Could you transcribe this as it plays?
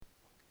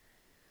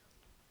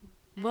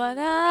What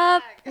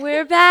up?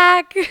 We're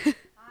back. Hi,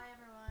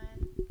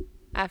 everyone.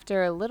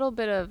 After a little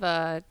bit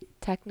of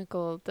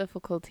technical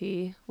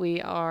difficulty, we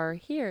are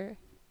here.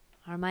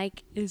 Our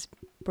mic is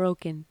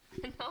broken.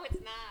 No,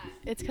 it's not.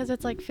 It's because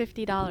it's like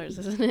 $50,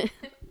 isn't it?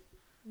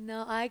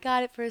 No, I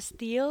got it for a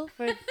steal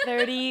for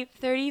 30,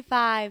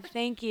 35.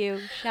 Thank you.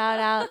 Shout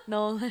out,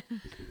 Nolan.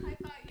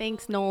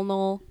 Thanks,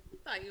 Noel.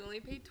 I thought you only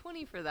paid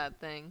 $20 for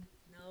that thing.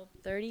 Nope,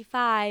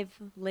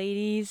 35,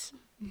 ladies.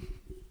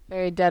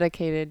 Very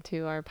dedicated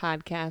to our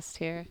podcast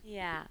here.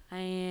 Yeah, I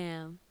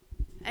am.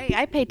 Hey,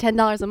 I pay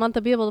 $10 a month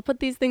to be able to put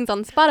these things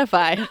on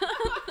Spotify.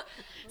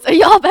 So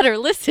y'all better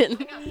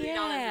listen.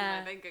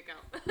 Yeah. bank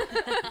account.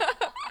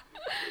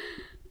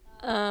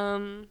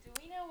 Do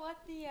we know what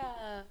the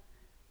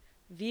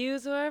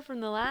views were from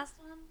the last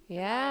one?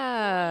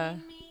 Yeah.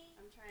 I'm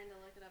trying to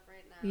look it up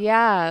right now.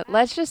 Yeah,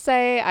 let's just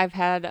say I've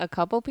had a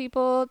couple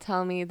people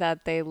tell me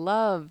that they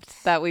loved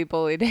that we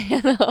bullied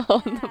Hannah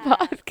on the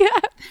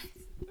podcast.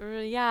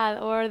 Yeah,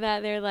 or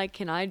that they're like,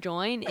 can I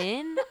join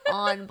in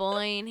on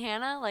bullying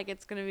Hannah? Like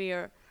it's going to be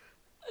a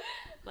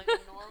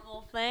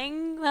normal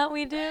thing that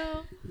we do.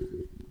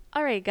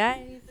 All right,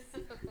 guys.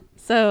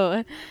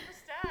 So,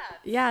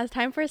 yeah, it's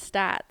time for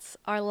stats.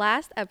 Our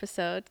last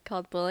episode,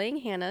 called Bullying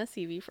Hannah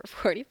CV for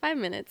 45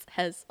 minutes,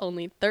 has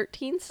only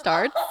 13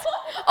 starts.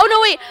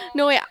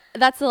 No, wait.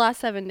 That's the last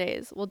 7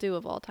 days. We'll do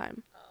of all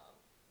time.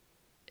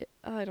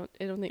 I don't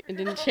think it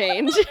didn't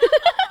change.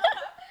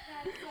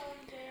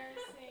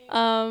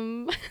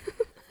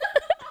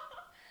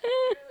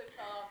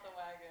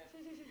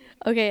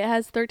 Okay, it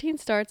has 13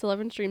 starts,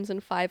 11 streams,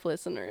 and 5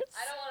 listeners.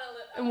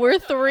 And we're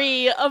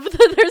 3 of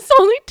there's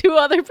only 2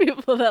 other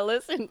people that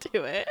listen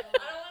to it. I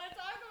don't want to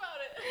talk about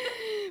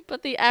it.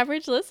 But the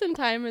average listen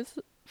time is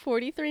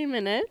 43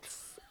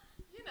 minutes.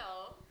 You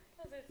know,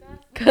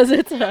 Because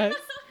it's us.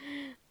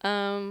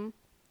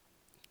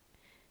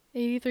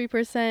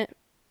 83%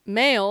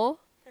 male.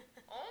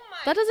 oh my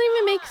That doesn't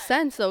even make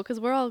sense, though, because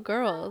we're all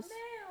girls.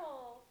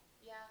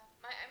 Yeah,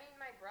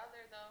 my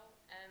brother though,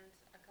 and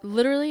a couple.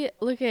 Literally,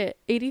 look at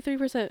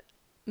 83%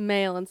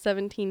 male and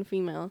 17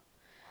 female.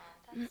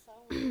 That's so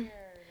weird.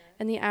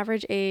 And the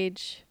average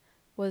age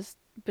was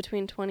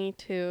between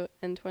 22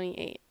 and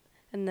 28.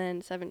 And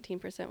then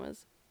 17%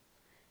 was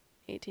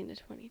 18 to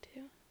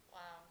 22. Wow.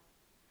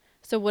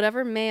 So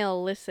whatever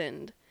male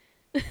listened,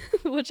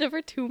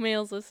 whichever 2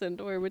 males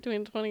listened were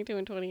between 22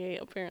 and 28,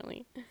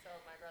 apparently. So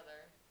my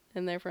brother.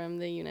 And they're from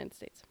the United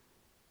States.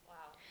 Wow.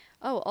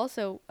 Oh,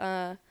 also,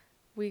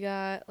 we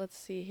got, let's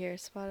see here,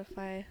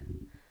 Spotify.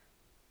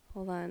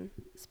 Hold on.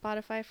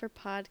 Spotify for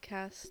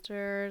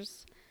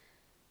podcasters.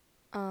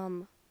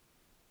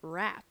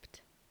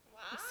 Wrapped.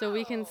 Wow. So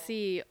we can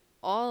see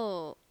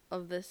all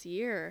of this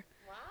year.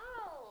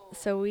 Wow.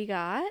 So we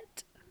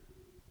got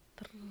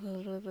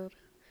 2020.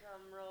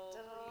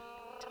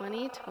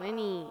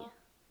 2020.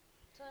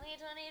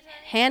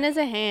 Hand is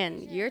a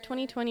hand. Year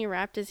 2020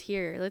 Wrapped is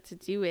here. Let's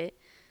do it.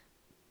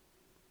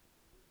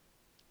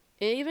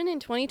 Even in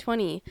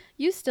 2020,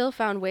 you still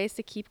found ways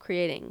to keep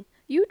creating.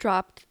 You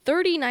dropped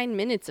 39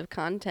 minutes of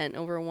content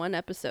over 1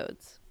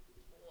 episodes.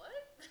 What?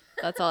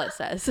 That's all it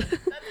says. That's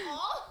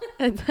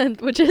all?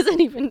 Which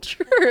isn't even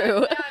true. Yeah,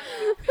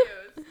 I'm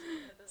confused.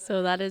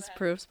 So that is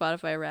proof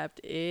Spotify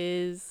Wrapped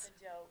is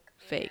A joke.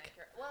 fake.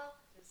 Inaccurate. Well,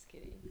 just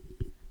kidding.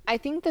 I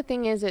think the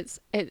thing is it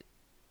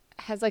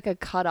has like a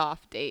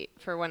cutoff date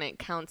for when it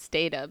counts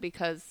data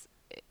because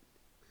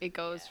it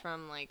goes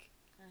from like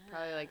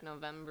probably like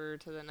November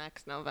to the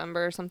next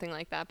November or something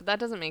like that. But that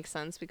doesn't make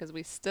sense because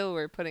we still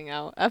were putting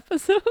out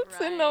episodes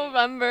in Right.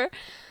 November.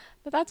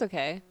 But that's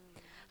okay.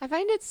 I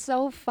find it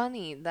so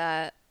funny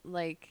that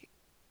like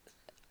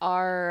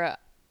our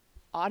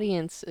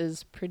audience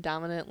is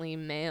predominantly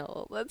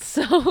male. That's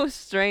so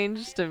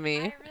strange to me.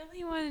 I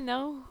really want to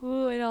know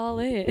who it all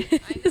is. I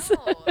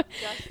know.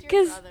 Just your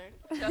 'Cause brother.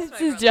 Just my This is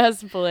brother.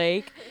 just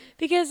Blake.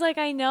 Because, like,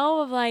 I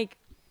know of, like,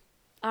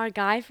 our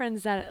guy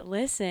friends that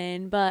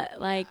listen,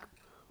 but, like,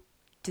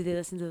 do they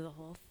listen to the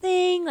whole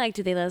thing? Like,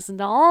 do they listen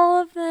to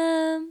all of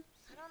them?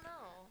 I don't know.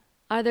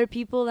 Are there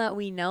people that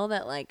we know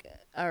that, like,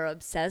 are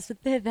obsessed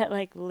with it that,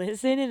 like,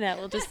 listen and that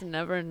we'll just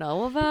never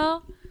know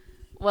about?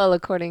 Well,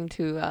 according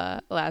to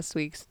last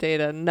week's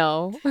data,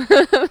 no.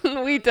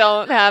 We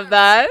don't have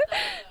that.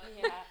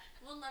 Yeah.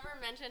 We'll never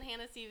mention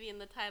Hannah CV in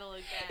the title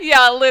again.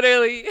 Yeah,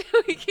 literally.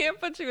 We can't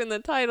put you in the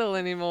title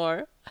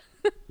anymore.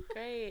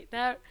 Great.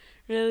 That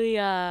really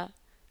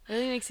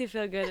makes you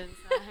feel good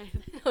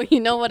inside. Oh, you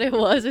know what it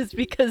was? It's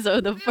because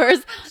of the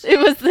first. It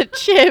was the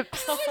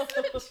chips.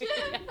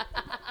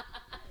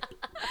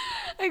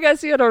 I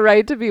guess you had a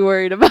right to be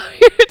worried about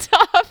your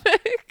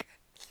topic.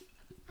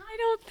 I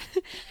don't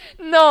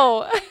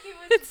No,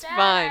 it's bad.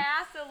 fine. I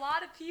asked a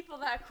lot of people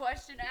that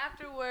question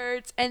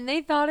afterwards, and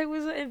they thought it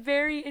was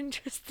very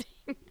interesting.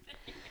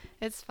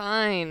 It's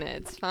fine.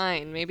 It's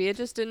fine. Maybe it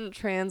just didn't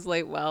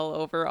translate well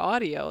over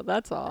audio.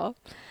 That's all.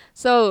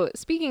 So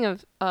speaking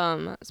of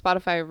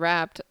Spotify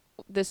Wrapped,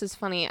 this is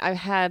funny. I've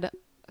had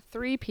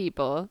 3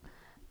 people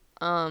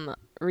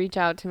reach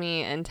out to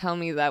me and tell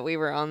me that we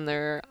were on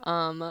their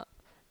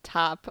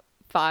top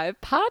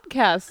 5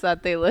 podcasts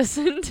that they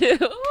listen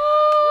to.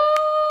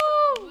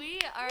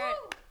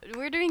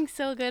 We're doing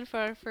so good for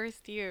our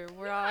first year.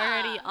 We're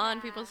already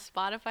on people's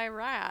Spotify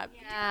Wrapped.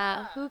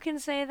 Yeah. Who can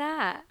say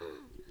that?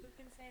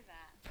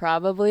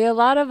 Probably a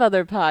lot of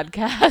other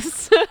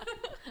podcasts.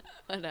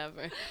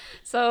 Whatever.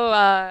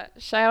 So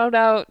shout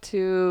out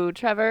to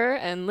Trevor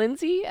and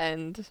Lindsay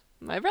and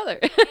my brother.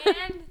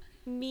 And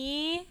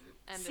me,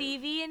 And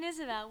CV, and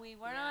Isabel. We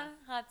weren't on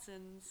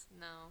Hudson's.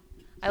 No.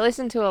 I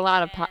listen to a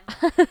lot of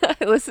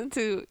I listen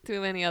to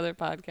too many other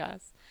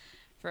podcasts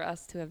for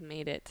us to have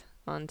made it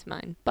onto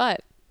mine.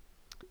 But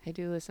I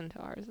do listen to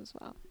ours as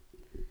well.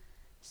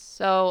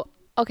 So,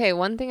 okay,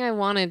 one thing I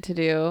wanted to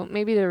do,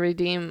 maybe to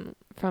redeem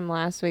from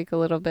last week a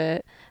little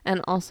bit,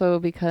 and also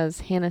because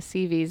Hannah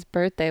Seavey's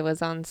birthday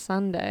was on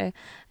Sunday,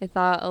 I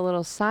thought a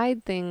little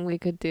side thing we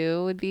could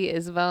do would be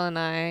Isabel and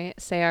I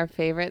say our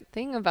favorite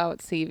thing about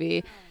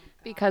Seavey,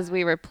 because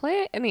we were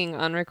planning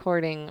on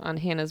recording on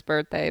Hannah's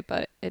birthday,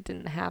 but it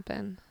didn't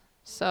happen.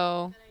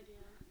 So,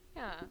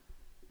 yeah.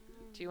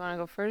 Do you want to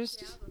go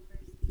first?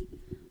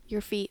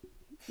 Your feet.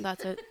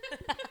 That's it.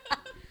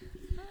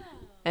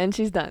 And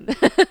she's done.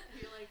 You're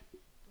like,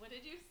 what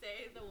did you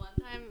say the one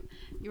time?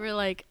 You were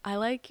like, I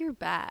like your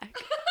back.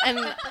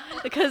 And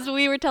because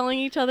we were telling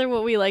each other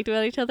what we liked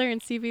about each other, and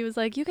CB was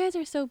like, you guys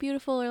are so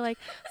beautiful, or like,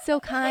 so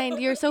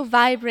kind, you're so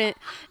vibrant.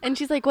 And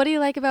she's like, what do you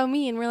like about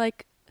me? And we're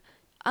like,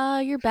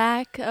 your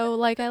back. Oh,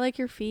 like, I like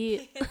your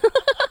feet.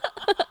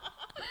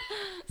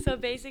 So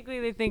basically,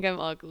 they think I'm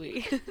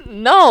ugly.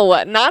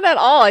 No, not at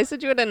all. I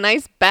said you had a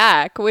nice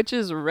back, which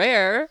is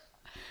rare.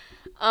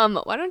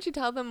 Why don't you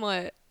tell them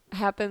what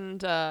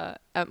happened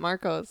at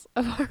Marco's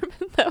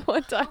apartment that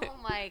one time? Oh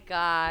my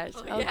gosh.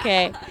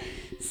 Okay.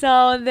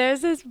 So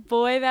there's this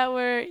boy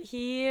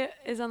he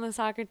is on the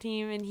soccer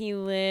team and he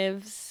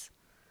lives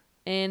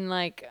in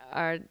like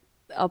our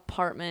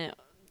apartment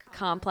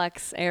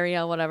complex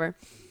area, whatever.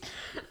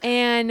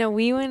 And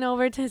we went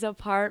over to his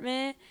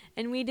apartment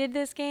and we did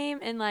this game,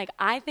 and like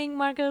I think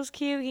Marco's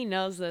cute. He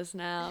knows this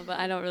now, but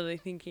I don't really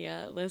think he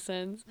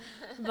listens.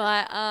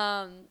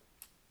 But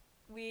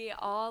we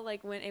all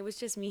like went, it was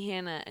just me,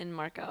 Hannah, and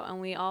Marco, and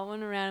we all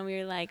went around and we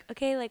were like,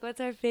 okay, like what's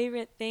our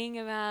favorite thing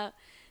about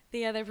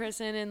the other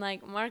person? And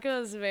like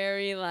Marco's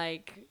very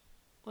like,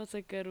 what's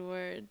a good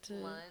word?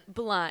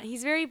 Blunt.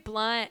 He's very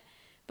blunt,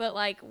 but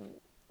like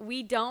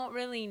we don't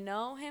really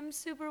know him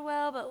super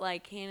well, but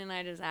like Hannah and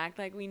I just act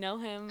like we know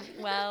him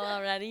well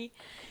already.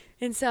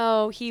 And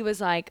so he was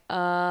like,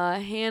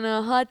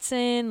 Hannah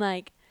Hudson,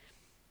 like,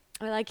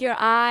 I like your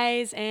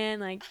eyes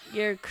and like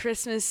your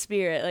Christmas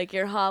spirit, like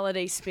your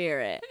holiday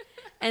spirit.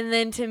 And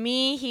then to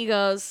me, he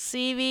goes,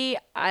 CV,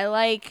 I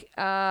like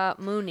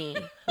Mooney,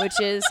 which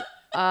is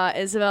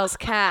Isabel's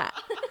cat.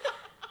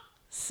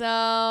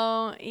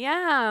 So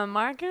yeah,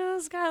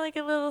 Marco's got like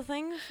a little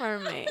thing for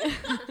me.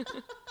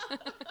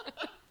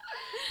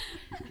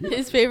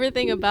 His favorite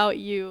thing about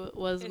you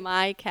was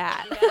my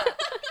cat.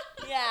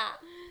 Yeah.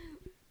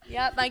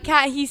 Yep, my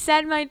cat. He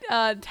said my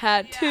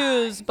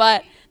tattoos,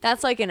 but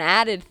that's like an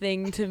added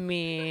thing to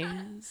me.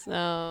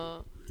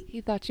 So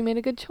He thought you made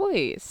a good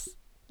choice.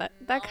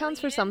 That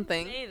counts for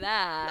something. say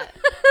that.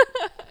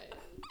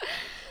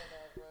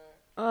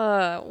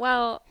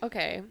 Well,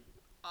 okay.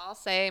 I'll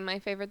say my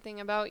favorite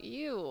thing about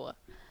you.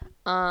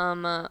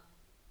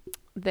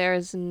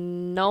 There's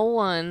no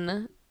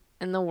one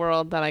in the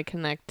world that I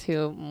connect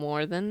to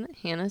more than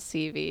Hannah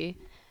Seavey,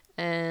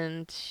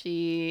 and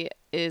she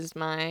is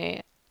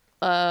my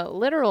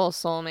literal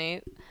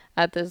soulmate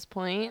at this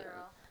point.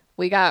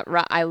 We got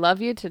I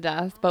love you to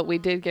death, but we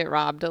did get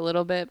robbed a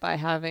little bit by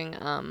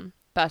having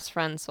best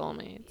friend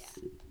soulmates.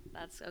 Yeah,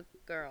 that's a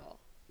girl.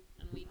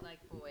 And we like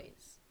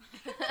boys.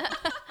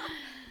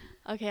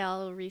 Okay,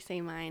 I'll re-say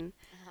mine.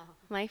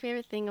 My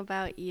favorite thing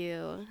about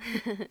you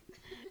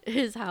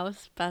is how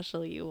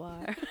special you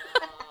are.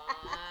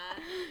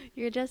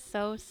 You're just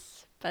so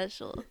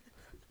special.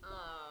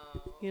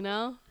 You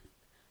know?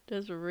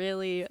 Just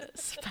really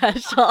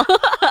special.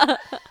 Oh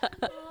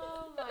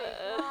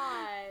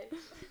my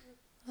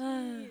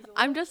gosh.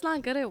 I'm just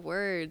not good at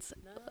words.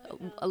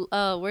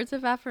 Words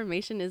of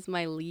affirmation is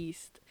my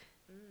least.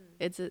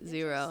 It's at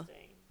 0.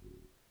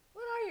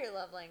 What are your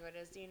love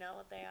languages? Do you know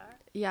what they are?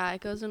 Yeah,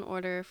 it goes in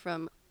order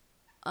from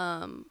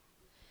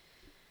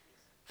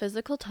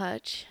physical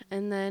touch,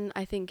 and then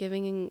I think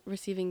giving and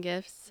receiving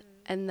gifts,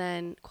 and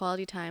then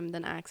quality time,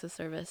 then acts of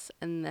service,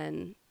 and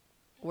then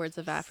words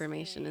of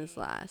affirmation is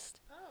last.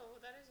 Oh,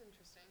 that is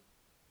interesting.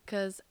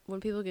 Because when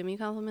people give me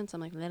compliments,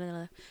 I'm like, blah, blah,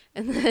 blah.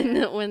 And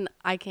then when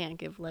I can't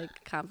give,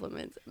 like,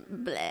 compliments,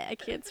 blah, I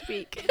can't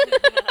speak.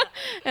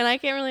 And I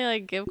can't really,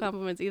 like, give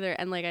compliments either.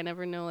 And, like, I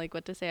never know, like,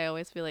 what to say. I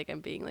always feel like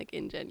I'm being, like,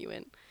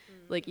 ingenuine,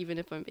 like, even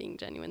if I'm being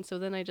genuine. So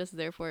then I just,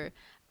 therefore,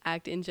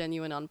 act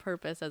ingenuine on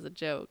purpose as a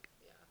joke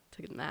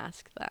to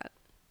mask that.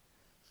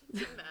 To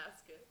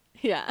mask it.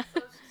 Yeah.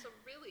 So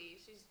really,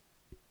 she's,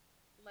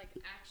 like,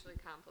 actually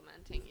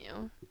complimenting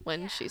you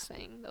when she's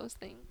saying those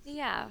things.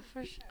 Yeah,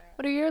 for sure.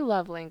 What are your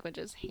love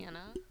languages,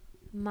 Hannah?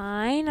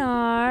 Mine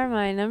are,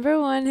 my number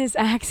one is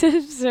acts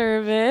of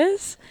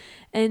service,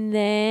 And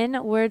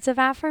then words of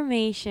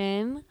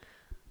affirmation,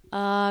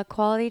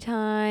 quality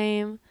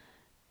time,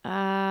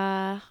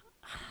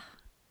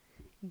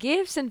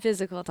 gifts and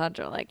physical touch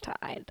are like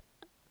tied.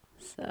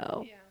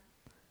 So,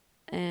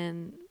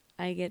 and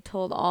I get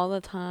told all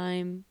the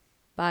time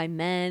by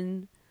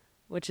men,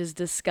 which is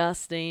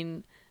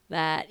disgusting,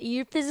 that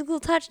your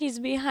physical touch needs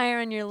to be higher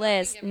on your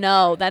list.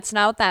 No, that's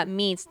not what that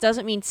means. It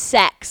doesn't mean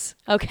sex,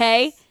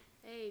 okay?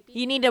 Hey,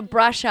 You need to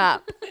brush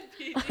up.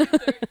 You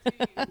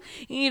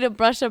need to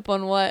brush up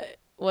on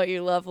what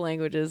your love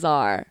languages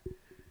are.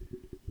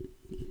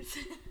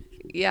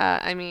 Yeah,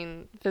 I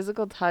mean,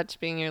 physical touch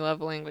being your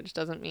love language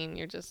doesn't mean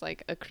you're just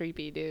like a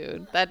creepy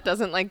dude. That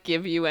doesn't like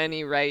give you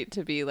any right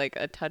to be like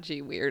a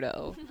touchy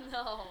weirdo.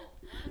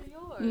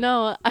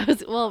 No,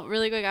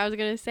 really quick, I was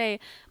going to say,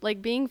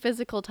 like, being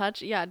physical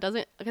touch, yeah, it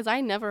doesn't, because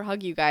I never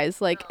hug you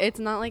guys. Like, it's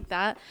not like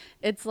that.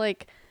 It's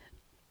like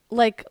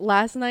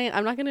last night,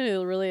 I'm not going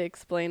to really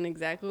explain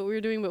exactly what we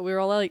were doing, but we were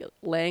all, like,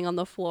 laying on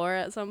the floor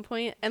at some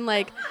point, and,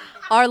 like,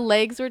 our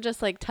legs were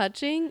just, like,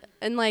 touching,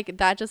 and, like,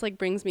 that just, like,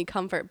 brings me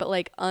comfort, but,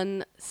 like,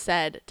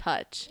 unsaid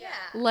touch. Yeah.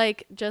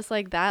 Like, just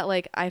like that,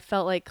 like, I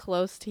felt, like,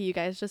 close to you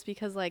guys just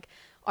because, like,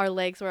 our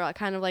legs were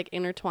kind of, like,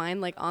 intertwined,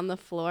 like, on the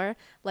floor.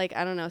 Like,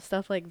 I don't know,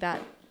 stuff like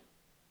that.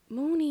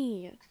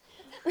 Mooney.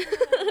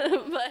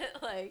 But,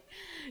 like,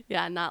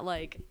 yeah, not,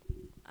 like,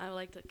 I would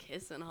like to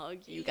kiss and hug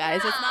you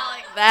guys. It's not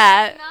like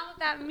that. That's not what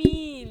that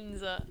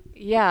means.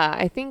 Yeah,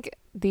 I think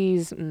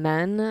these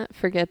men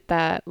forget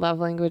that love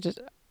languages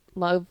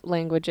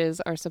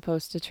are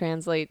supposed to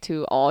translate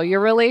to all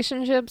your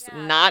relationships,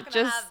 not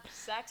just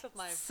sex with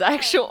my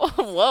sexual.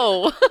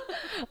 Whoa.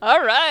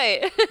 All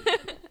right.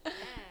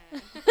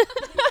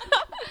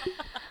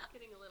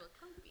 Getting a little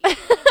comfy.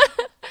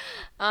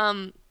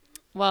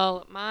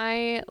 Well,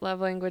 my love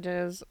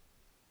languages,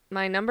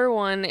 my number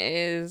one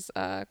is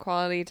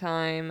quality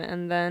time,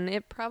 and then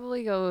it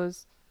probably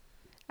goes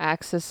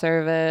acts of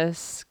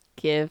service,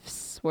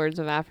 gifts, words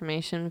of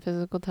affirmation,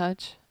 physical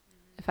touch.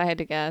 If I had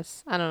to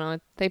guess, I don't know.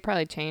 They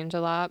probably change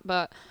a lot,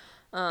 but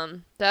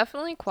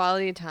definitely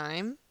quality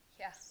time.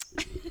 Yeah.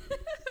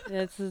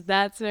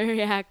 That's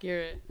very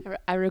accurate.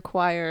 I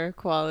require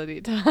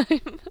quality time.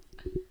 We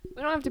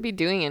don't have to be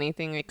doing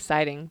anything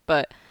exciting,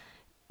 but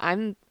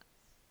I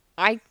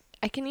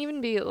can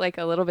even be like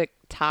a little bit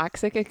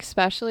toxic,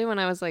 especially when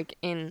I was like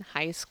in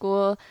high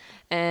school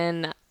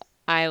and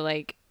I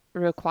like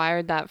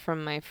required that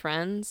from my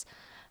friends.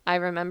 I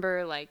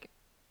remember like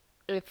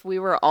if we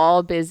were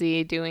all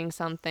busy doing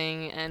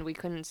something and we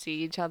couldn't see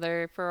each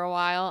other for a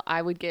while,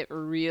 I would get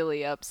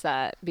really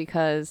upset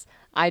because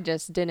I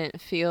just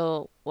didn't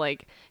feel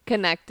like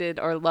connected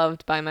or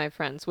loved by my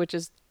friends, which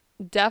is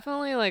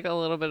definitely like a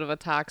little bit of a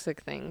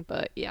toxic thing,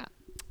 but yeah.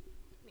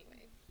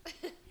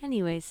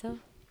 Anyway, so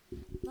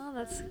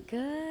that's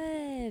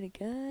good.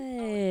 Jump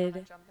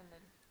into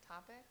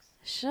topics?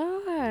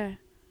 Sure.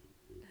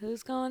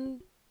 Who's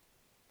going?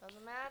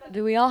 Doesn't matter.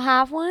 Do we all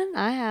have one?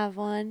 I have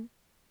one.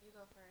 You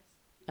go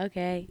first.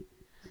 Okay.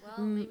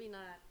 Well, maybe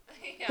not.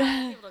 Yeah,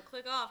 I'm able to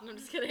click off. No, I'm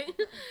just kidding.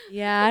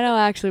 Yeah, I don't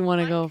actually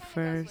want to go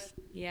first.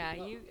 Yeah, I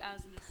was gonna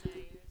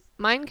say yours.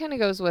 Mine kind of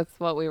goes with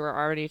what we were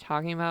already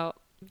talking about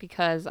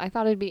because I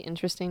thought it'd be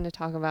interesting to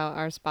talk about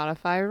our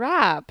Spotify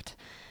Wrapped.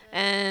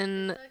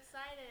 And So excited.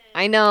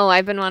 I know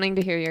I've been wanting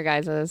to hear your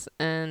guys's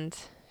and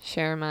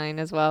share mine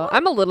as well.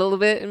 I'm a little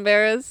bit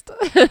embarrassed,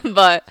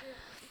 but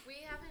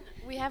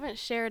We haven't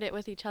shared it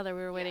with each other.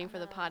 We were waiting for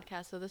the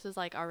podcast, so this is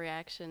like our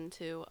reaction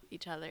to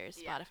each other's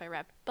Spotify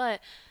Wrapped.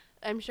 But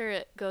I'm sure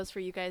it goes for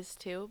you guys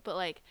too. But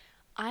like,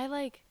 I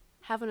like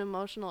have an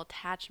emotional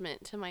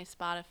attachment to my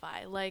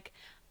Spotify. Like,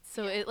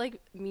 so it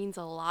like means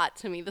a lot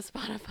to me. The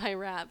Spotify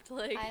Wrapped.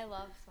 Like, I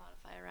love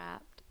Spotify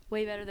Wrapped.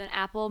 Way better than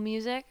Apple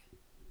Music.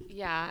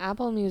 yeah,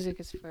 Apple Music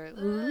is for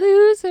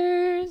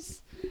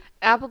losers.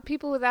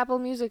 People with Apple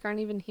Music aren't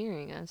even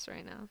hearing us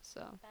right now, so.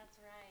 that's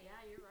right. Yeah,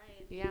 you're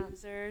right. Yeah.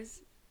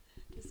 Losers.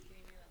 Just kidding.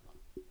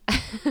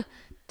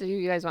 Do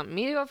you guys want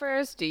me to go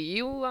first? Do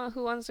you want,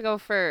 who wants to go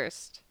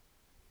first?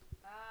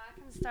 I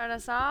can start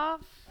us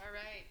off. All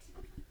right.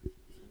 Let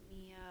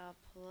me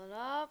pull it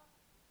up.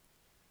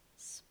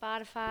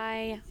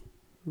 Spotify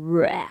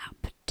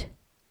Wrapped.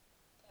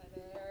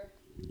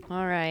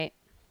 All right.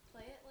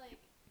 Play it like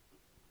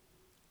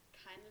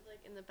kind of like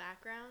in the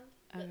background,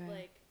 but Okay.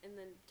 like and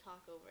then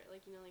talk over it.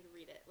 Like like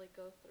read it. Like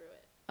go through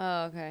it.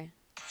 Oh, okay.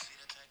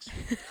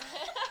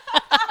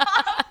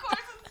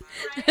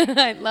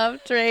 I love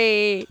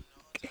Drake.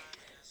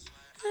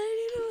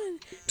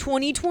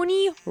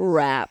 2020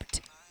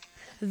 Wrapped.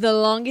 The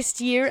longest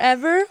year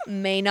ever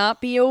may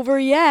not be over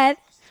yet,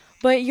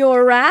 but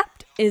your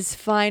Wrapped is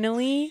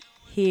finally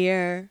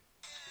here.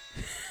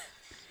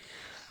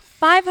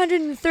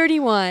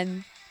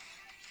 531.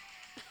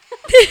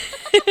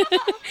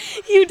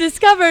 You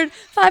discovered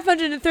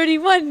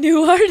 531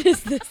 new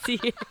artists this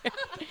year.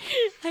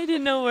 I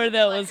didn't know where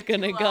that was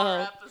going to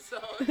go.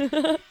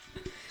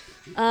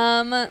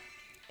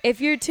 If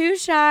you're too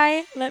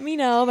shy, let me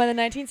know. By the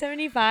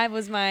 1975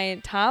 was my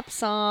top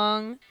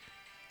song.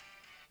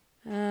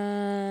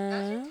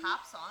 That's your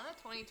top song of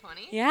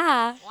 2020?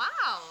 Yeah.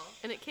 Wow.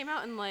 And it came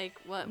out in like,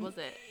 what was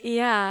it?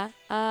 Yeah.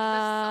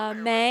 The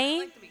summer, May.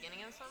 wasn't it, like the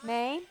beginning of summer?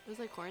 May. It was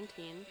like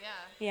quarantine.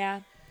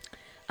 Yeah.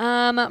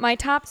 Yeah. My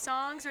top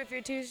songs, or if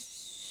you're too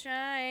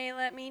shy,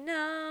 let me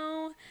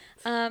know.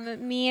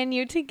 Me and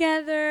You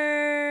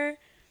Together.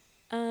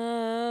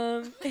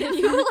 Can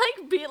you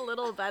like be a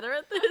little better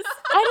at this?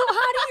 How do you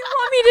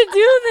want me to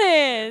do Hold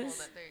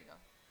this? it. There you go.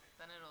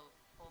 Then it'll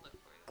hold it for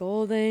you.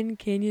 Golden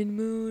Canyon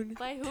Moon.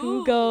 By who?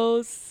 Two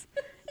Ghosts.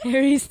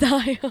 Harry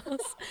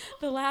Styles.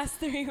 The last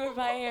three were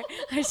by Harry.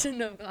 I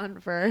shouldn't have gone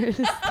first.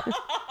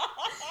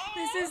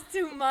 This is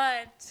too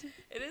much.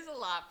 It is a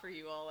lot for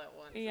you all at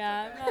once.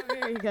 Yeah, I'm not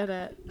very good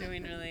at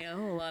doing really a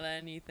whole lot of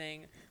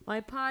anything. My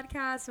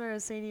podcasts are a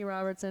Sadie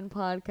Robertson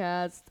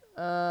podcast.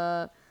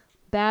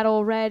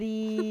 Battle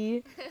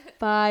Ready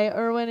by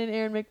Erwin and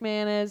Aaron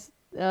McManus.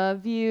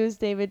 Views,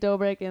 David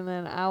Dobrik, and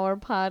then our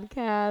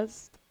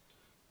podcast.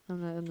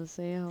 I'm not gonna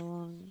say how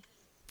long.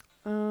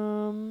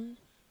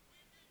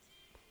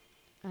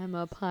 I'm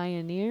a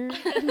pioneer.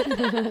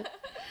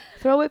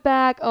 Throw it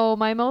back. Oh,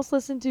 my most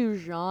listened to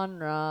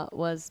genre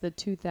was the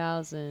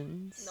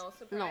 2000s. No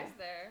surprise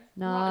there.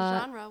 What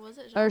Not, genre was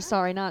it? Genre? or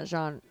sorry, not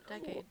genre.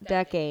 Decade.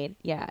 Decade.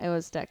 Yeah, it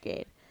was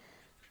decade.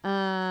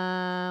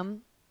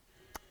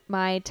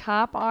 My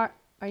top are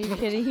you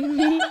kidding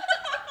me?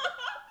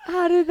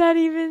 How did that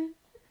even?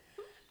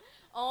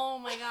 Oh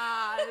my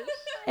gosh.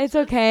 It's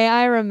okay.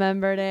 I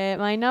remembered it.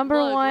 My number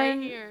Look, one.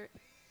 right here.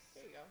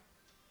 There you go.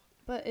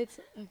 But it's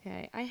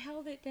okay. I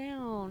held it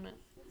down.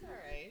 It's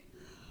alright.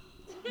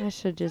 I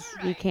should just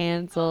be alright.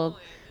 canceled. Oh,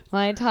 it's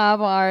My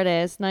top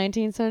artist,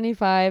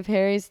 1975,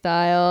 Harry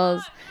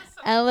Styles.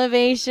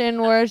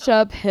 Elevation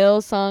Worship,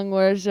 Hillsong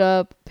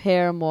Worship,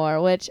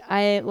 Paramore, which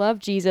I love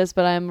Jesus,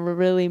 but I'm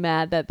really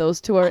mad that those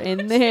two are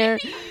in there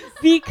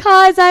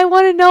because I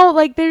want to know,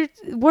 like, their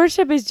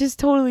worship is just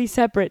totally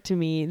separate to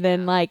me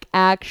than like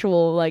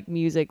actual like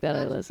music that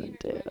I listen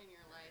to.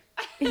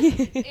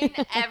 in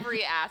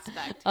every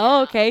aspect.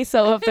 Oh, okay,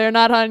 so if they're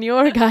not on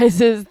your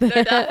guys's, then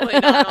They're definitely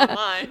not on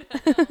mine.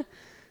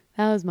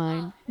 that was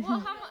mine. Well,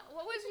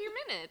 what was your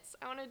minutes?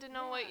 I wanted to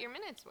know what your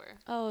minutes were.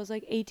 Oh, it was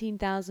like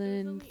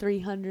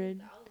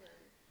 18,300.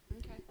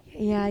 Okay.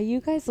 Yeah,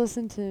 you guys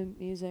listen to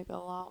music a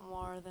lot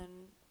more than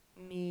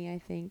me, I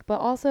think. But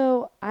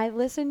also, I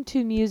listen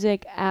to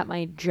music at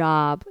my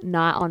job,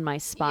 not on my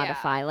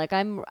Spotify. Yeah. Like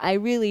I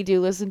really do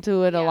listen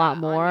to it a Yeah, lot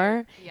on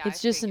more. yeah, It's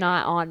I just figured.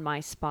 not on my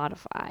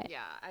Spotify.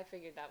 Yeah, I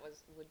figured that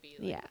would be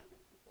like Yeah.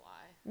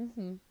 why.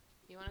 Mhm.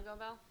 You want to go,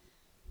 Belle?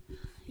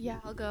 Yeah,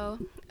 I'll go.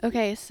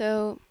 Okay,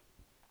 so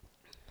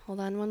hold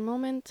on one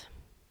moment.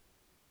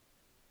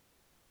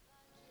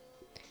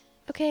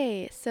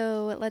 Okay,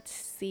 so let's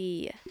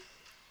see.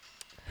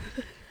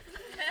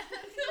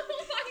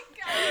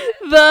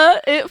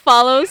 The It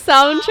Follows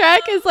soundtrack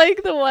is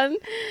like the one.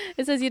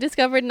 It says you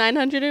discovered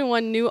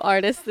 901 new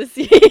artists this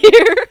year.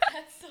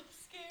 That's so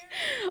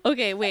scary.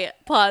 Okay, wait,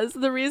 pause.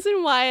 The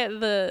reason why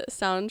the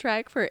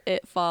soundtrack for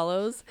It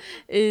Follows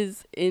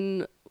is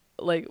in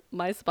like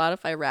my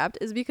Spotify Wrapped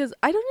is because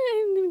I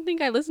don't even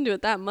think I listened to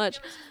it that much.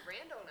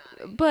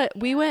 But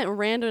we went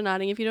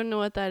randonauting. If you don't know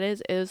what that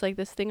is, it was like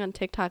this thing on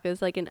TikTok.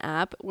 It's like an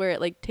app where it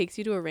like takes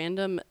you to a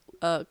random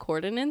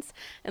coordinates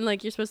and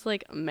like you're supposed to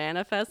like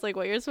manifest like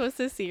what you're supposed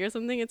to see or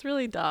something. It's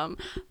really dumb.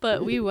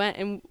 But we went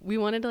and we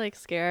wanted to like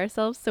scare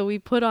ourselves, so we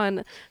put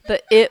on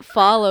the It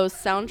Follows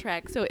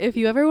soundtrack. So if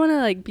you ever want to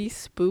like be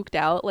spooked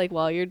out like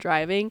while you're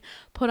driving,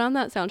 put on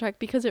that soundtrack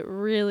because it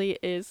really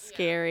is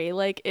scary.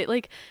 Like it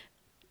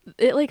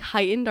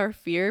heightened our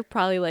fear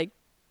probably like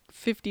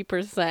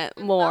 50%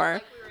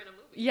 more.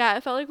 Yeah,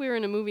 it felt like we were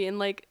in a movie, and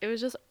like it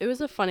was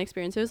a fun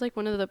experience. It was like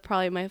one of the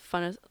probably my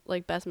funnest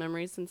like best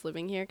memories since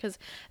living here because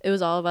it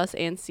was all of us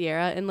and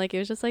Sierra, and like it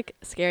was just like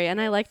scary, and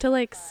I like to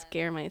like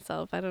scare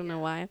myself. I don't know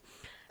why.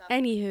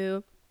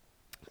 Anywho,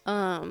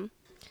 oh,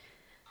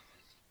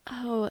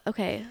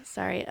 okay,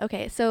 sorry.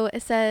 Okay, so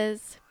it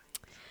says,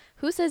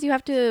 who says you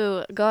have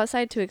to go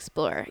outside to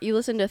explore? You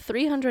listen to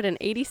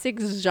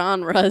 386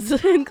 genres,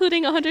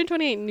 including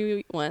 128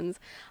 new ones.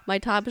 My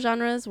top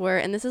genres were,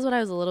 and this is what I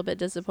was a little bit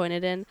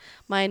disappointed in,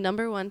 my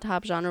number one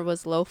top genre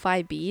was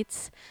lo-fi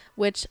beats,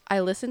 which I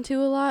listen to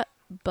a lot,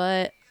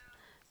 but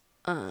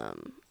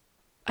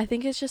I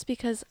think it's just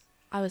because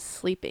I was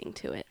sleeping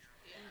to it.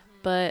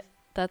 But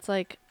that's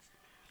like,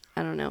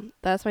 I don't know.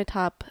 That's my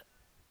top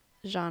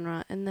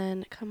genre. And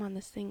then, come on,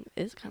 this thing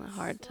is kind of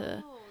hard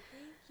to...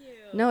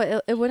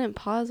 No, it wouldn't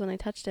pause when I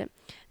touched it.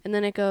 And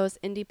then it goes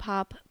indie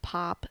pop,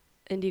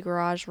 indie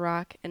garage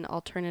rock, and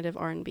alternative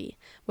R&B.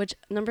 Which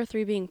number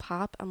 3 being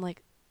pop, I'm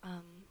like,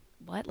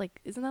 what? Like,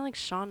 isn't that like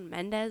Shawn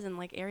Mendes and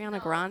like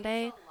Ariana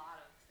Grande?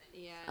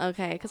 Yeah.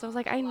 Okay, because I was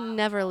like, I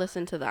never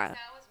listened to that.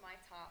 That was my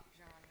top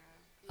genre.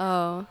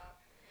 Oh,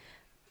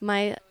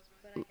 my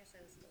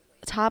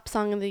top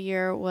song of the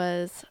year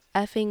was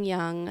 "Effing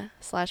Young"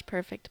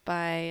 /Perfect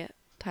by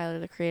Tyler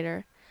the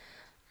Creator.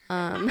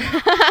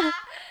 I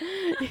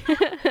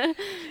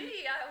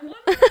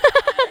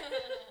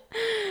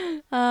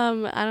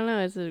don't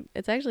know.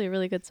 It's actually a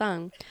really good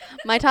song.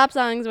 My top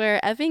songs were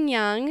Effing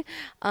Young,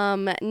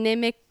 Ne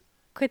Me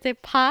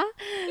Quitte Pas,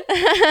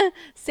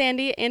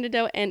 Sandy,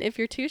 Antidote, and If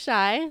You're Too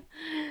Shy.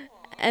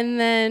 And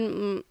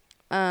then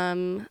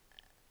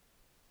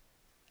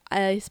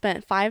I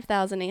spent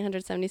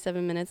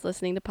 5,877 minutes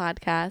listening to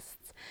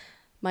podcasts.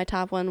 My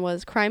top one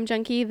was Crime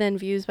Junkie, then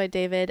Views by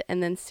David,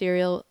 and then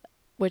Serial,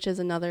 which is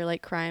another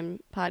like crime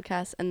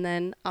podcast, and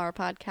then our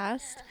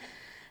podcast.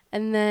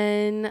 And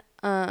then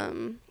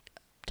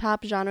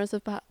top genres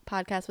of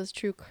podcast was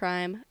true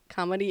crime,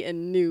 comedy,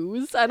 and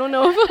news. I don't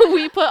know if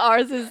we put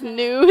ours as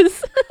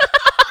news.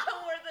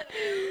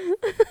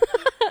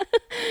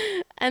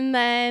 And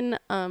then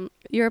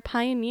You're a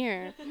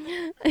Pioneer.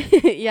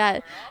 Yeah,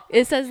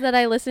 it says that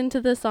I listened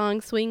to the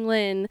song Swing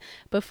Lin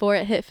before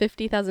it hit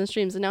 50,000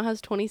 streams, and now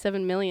has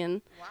 27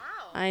 million. Wow.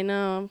 I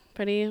know,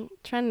 pretty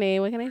trendy.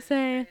 What can I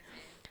say?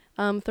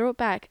 Throw it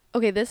back.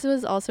 Okay, this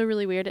was also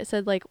really weird. It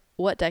said like,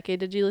 what decade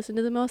did you listen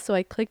to the most? So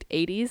I clicked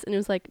 80s, and it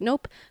was like,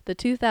 nope, the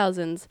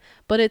 2000s.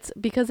 But it's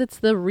because it's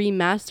the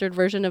remastered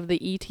version of the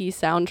ET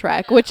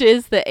soundtrack, which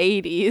is the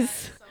 80s.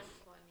 So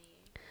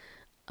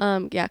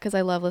funny. Yeah, because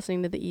I love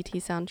listening to the ET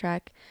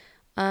soundtrack.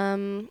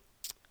 And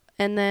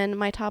then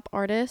my top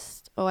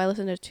artist. Oh, I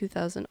listened to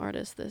 2,000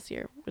 artists this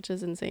year, which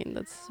is insane.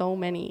 That's so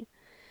many.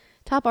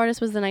 Top artist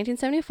was the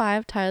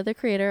 1975 Tyler the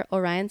Creator,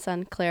 Orion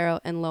Sun,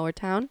 Claro, and Lower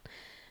Town.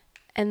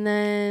 And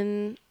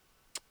then,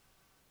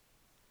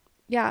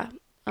 yeah,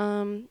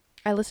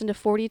 I listened to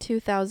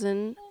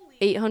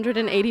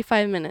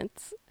 42,885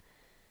 minutes.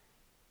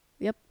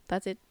 Yep,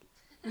 that's it.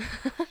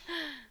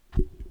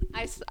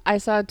 I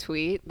saw a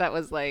tweet that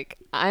was like,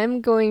 I'm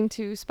going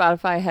to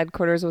Spotify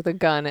headquarters with a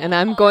gun, and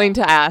I'm going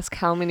to ask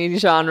how many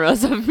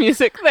genres of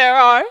music there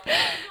are.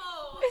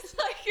 It's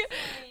like,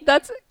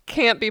 that's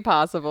can't be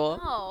possible.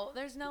 No,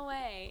 there's no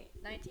way.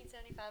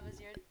 1975 was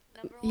your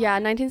number one? Yeah,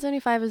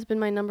 1975 has been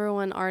my number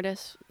one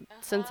artist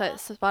since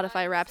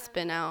Spotify Rap's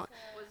been out.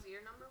 Was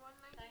your number one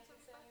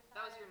 1975?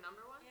 That was your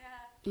number one?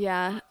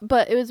 Yeah,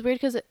 but it was weird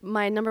because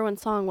my number one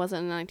song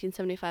wasn't a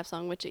 1975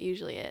 song, which it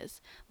usually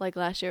is. Like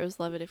last year it was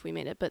Love It If We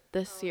Made It, but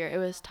this year it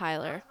was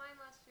Tyler. That was mine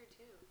last year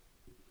too.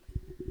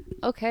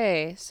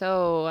 Okay,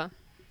 so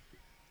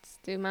let's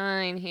do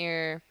mine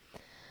here.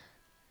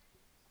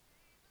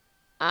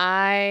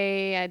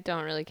 I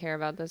don't really care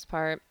about this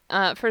part.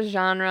 For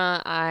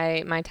genre,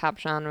 my top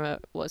genre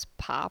was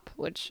pop,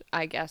 which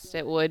I guessed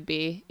it would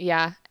be.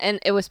 Yeah, and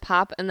it was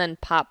pop and then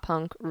pop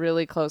punk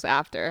really close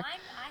after. I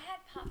had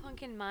pop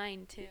punk in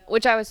mind too.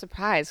 Which I was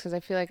surprised because I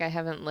feel like I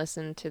haven't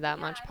listened to that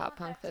much pop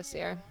punk this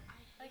year.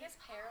 I guess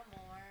Paramore. I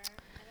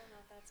don't know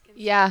if that's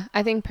considered. Yeah,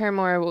 I think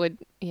Paramore would,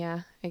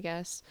 yeah, I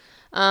guess.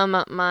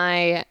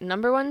 My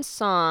number one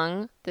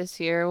song this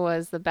year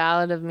was The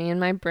Ballad of Me and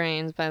My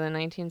Brains by the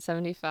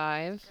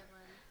 1975.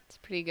 It's a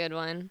pretty good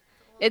one.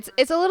 It's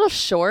a little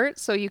short,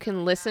 so you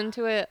can listen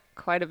to it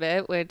quite a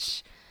bit,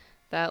 which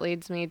that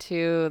leads me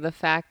to the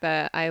fact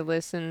that I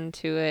listened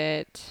to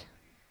it.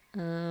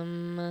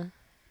 The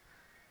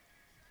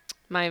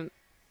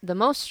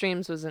most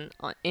streams was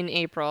in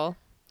April.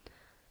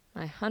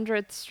 My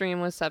 100th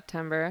stream was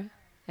September.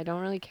 I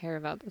don't really care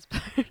about this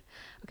part.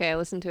 Okay, I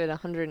listened to it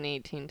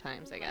 118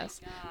 times, I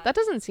guess. That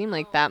doesn't seem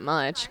like that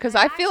much, because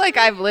I feel like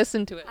I've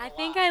listened to it I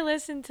think I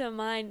listened to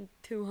mine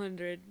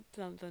 200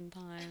 something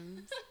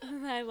times.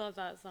 I love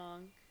that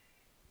song.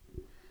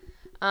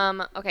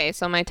 Okay,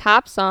 so my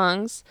top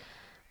songs.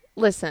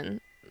 Listen,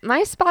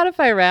 my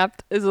Spotify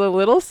Wrapped is a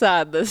little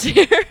sad this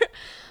year.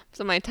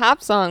 So my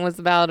top song was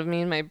The Ballad of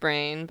Me and My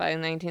Brain by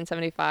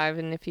 1975,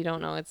 and if you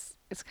don't know, it's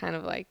kind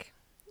of like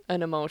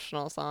an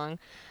emotional song.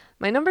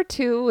 My number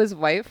 2 was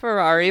White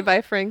Ferrari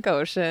by Frank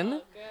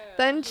Ocean.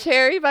 Then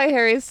Cherry by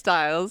Harry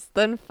Styles.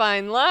 Then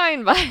Fine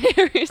Line by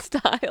Harry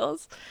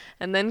Styles.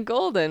 And then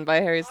Golden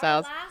by Harry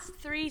Styles. Our last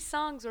 3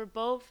 songs were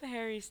both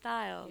Harry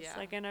Styles. Yeah.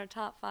 Like in our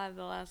top 5,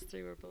 the last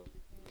 3 were both.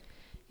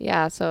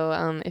 Yeah,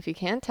 so if you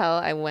can't tell,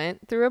 I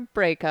went through a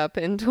breakup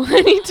in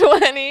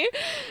 2020.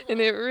 And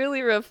it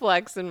really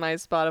reflects in my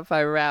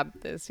Spotify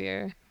Wrapped this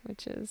year,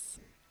 which is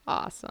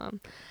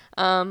awesome.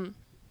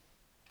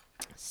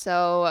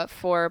 So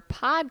for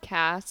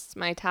podcasts,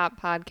 my top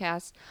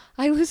podcasts,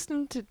 I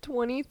listened to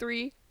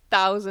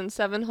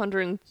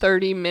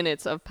 23,730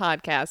 minutes of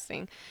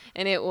podcasting,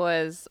 and it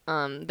was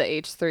the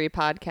H3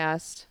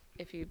 podcast.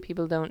 If you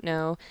people don't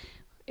know,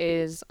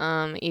 is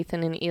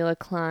Ethan and Ela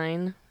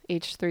Klein,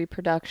 H3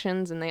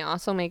 Productions, and they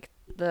also make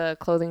the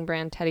clothing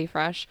brand Teddy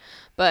Fresh,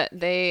 but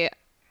they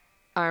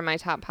are my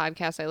top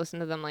podcast. I listen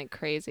to them like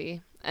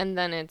crazy. And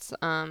then it's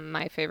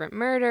My Favorite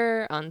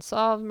Murder,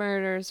 Unsolved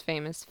Murders,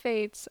 Famous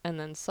Fates, and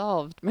then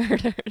Solved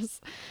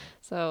Murders.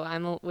 So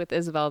I'm with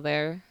Isabelle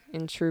there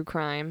in true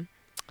crime.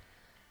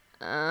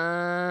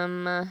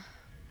 I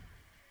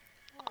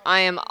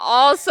am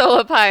also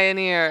a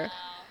pioneer.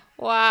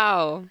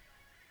 Wow.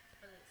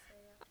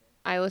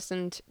 I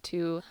listened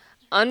to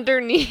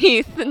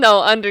Underneath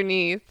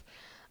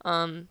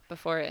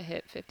before it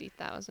hit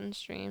 50,000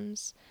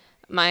 streams.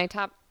 my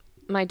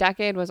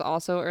decade was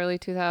also early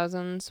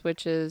 2000s,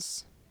 which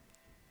is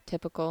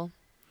typical.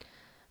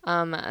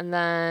 And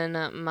then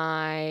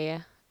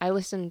I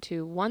listened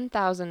to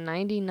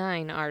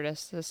 1,099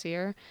 artists this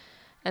year.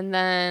 And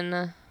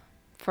then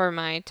for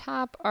my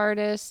top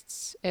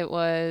artists, it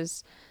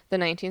was the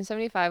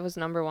 1975 was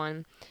number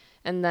one.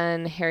 And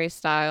then Harry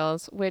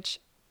Styles, which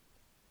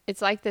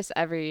it's like this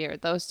every year.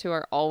 Those two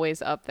are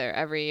always up there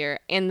every year.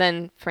 And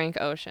then Frank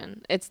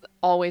Ocean. It's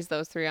always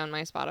those three on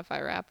my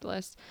Spotify Wrapped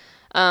list.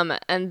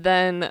 And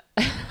then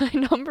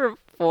number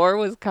 4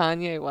 was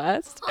Kanye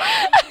West.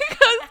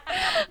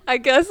 I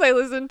guess I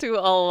listened to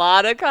a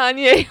lot of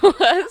Kanye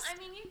West. I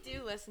mean, you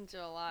do listen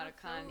to a lot of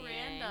Kanye. So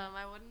random.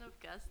 I wouldn't have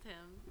guessed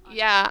him.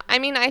 Yeah, I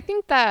mean, I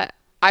think that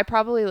I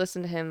probably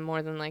listen to him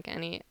more than like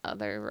any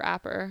other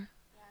rapper.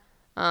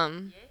 Yeah.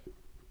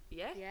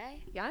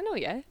 Yeah, I know,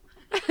 yeah.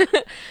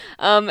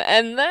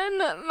 And then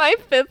my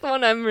 5th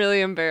one, I'm really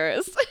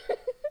embarrassed,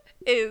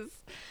 is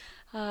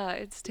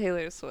it's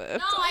Taylor Swift. No,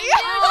 I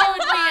knew she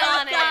would be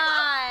on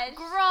it.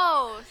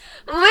 Gross.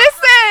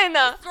 Listen!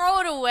 Throw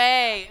it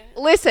away.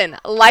 Listen,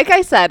 like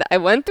I said, I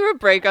went through a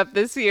breakup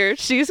this year.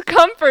 She's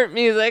comfort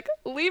music.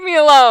 Leave me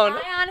alone.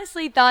 I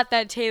honestly thought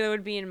that Taylor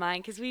would be in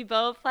mine because we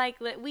both like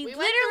we went through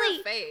literally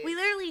a phase. we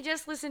literally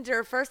just listened to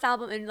her first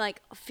album and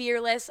like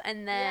Fearless,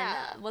 and then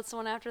Yeah. what's the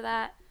one after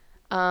that?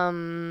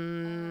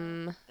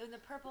 Um, In the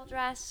purple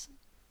dress,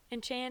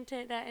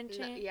 Enchanted. That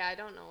Enchanted. yeah, I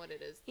don't know what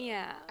it is, though.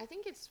 Yeah. I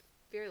think it's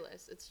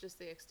Fearless. It's just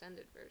the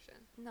extended version.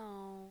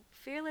 No,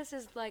 Fearless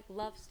is like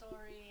love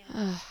story.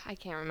 And I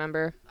can't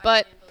remember.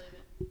 But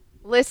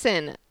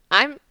listen,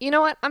 you know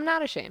what? I'm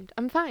not ashamed.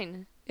 I'm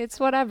fine. It's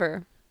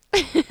whatever.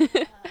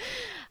 She's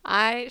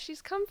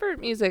comfort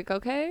music,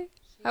 okay?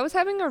 I was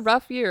having a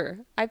rough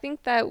year. I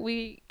think that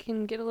we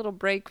can get a little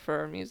break for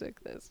our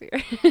music this year.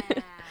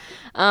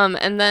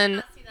 And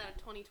then See that in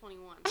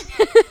 2021.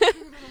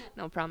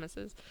 no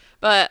promises.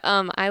 But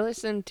I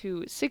listened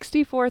to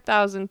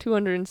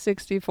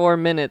 64,264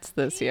 minutes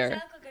this You year.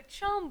 sound like a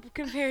chump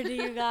compared to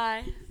you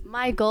guys.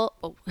 My goal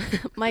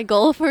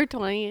for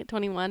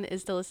 2021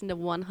 is to listen to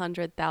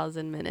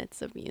 100,000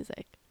 minutes of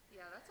music.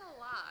 Yeah, that's a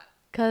lot.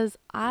 Cause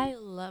I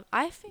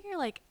figure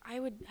like I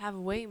would have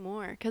way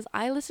more. Cause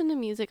I listen to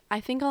music. I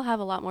think I'll have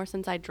a lot more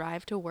since I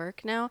drive to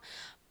work now.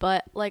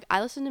 But like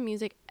I listen to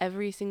music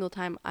every single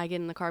time I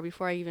get in the car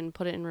before I even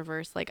put it in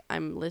reverse. Like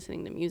I'm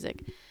listening to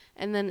music,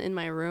 and then in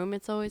my room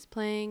it's always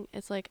playing.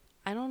 It's like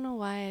I don't know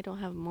why I don't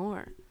have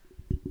more.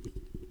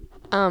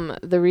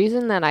 The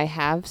reason that I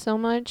have so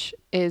much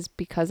is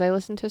because I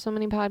listen to so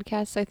many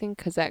podcasts, I think,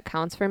 because that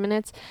counts for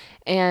minutes.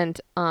 And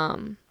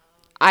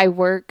I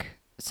work,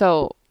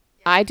 so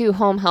I do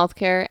home health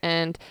care,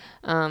 and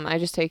I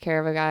just take care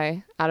of a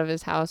guy out of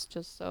his house,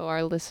 just so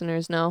our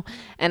listeners know.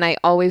 And I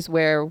always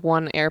wear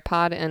one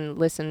AirPod and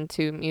listen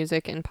to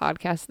music and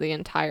podcasts the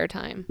entire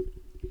time.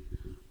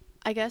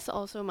 I guess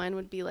also mine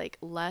would be like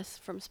less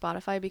from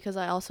Spotify because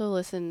I also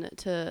listen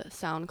to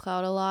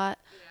SoundCloud a lot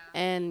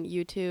and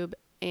YouTube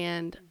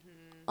and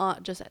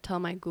just tell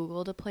my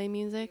Google to play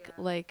music,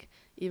 like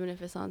even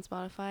if it's on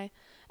Spotify.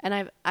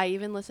 And I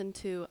even listened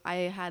to, I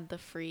had the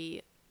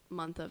free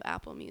month of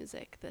Apple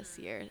Music this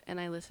year, and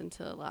I listened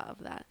to a lot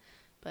of that,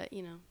 but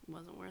you know, it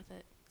wasn't worth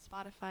it.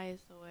 Spotify is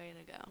the way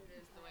to go. It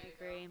is the way to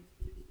agree.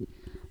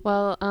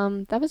 Well,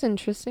 that was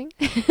interesting.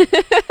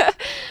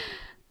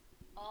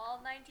 All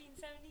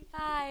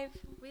 1975.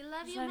 We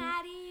love you,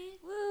 Maddie.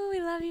 Woo, we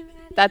love you,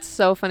 Maddie. That's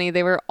so funny.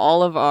 They were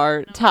all of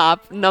our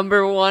top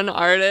number 1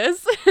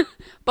 artists,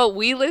 but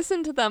we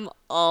listened to them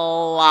a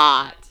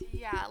lot.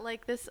 Yeah,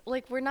 like this,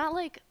 like we're not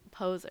like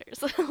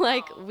posers.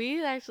 Like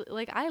we actually,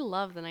 like I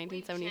love the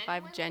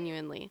 1975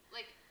 genuinely.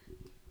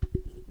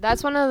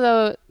 That's one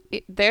of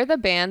they're the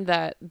band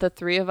that the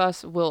 3 of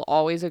us will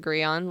always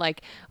agree on.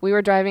 Like we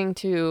were driving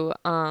to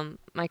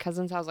my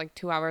cousin's house like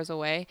 2 hours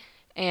away,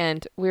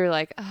 and we were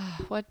like,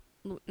 what?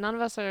 None of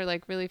us are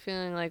like really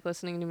feeling like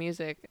listening to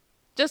music.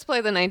 Just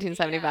play the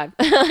 1975.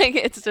 Like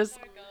it's just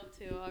Our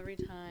go-to every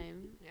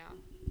time. yeah.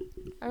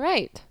 All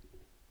right.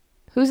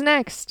 Who's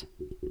next?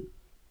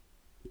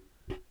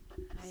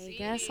 I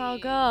guess I'll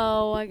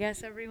go. I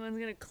guess everyone's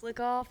gonna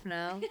click off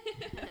now.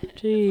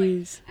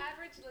 Jeez.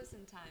 Average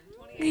listen time,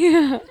 28.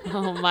 Yeah.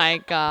 Oh my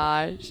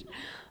gosh.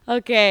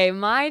 Okay,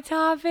 my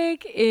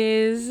topic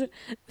is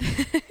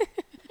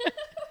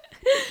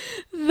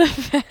the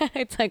fact,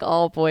 it's like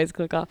all boys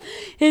click off.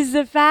 Is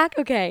the fact,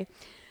 okay.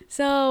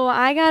 So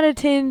I got a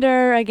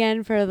Tinder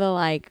again for the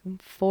like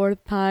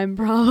 4th time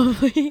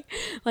probably.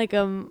 Like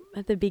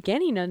at the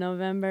beginning of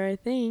November, I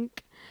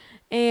think.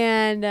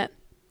 And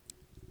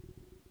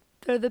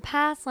for the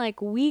past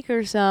like week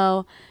or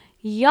so,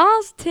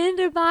 y'all's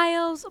Tinder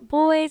bios,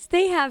 boys,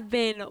 they have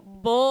been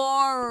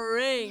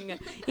boring.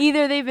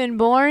 Either they've been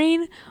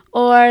boring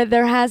or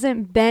there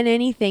hasn't been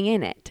anything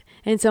in it.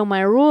 And so my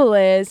rule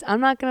is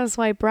I'm not going to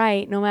swipe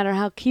right no matter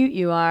how cute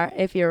you are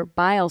if your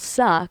bio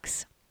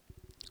sucks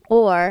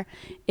or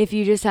if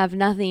you just have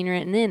nothing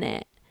written in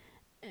it.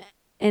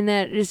 And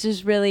that it's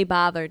just really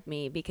bothered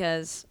me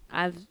because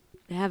I've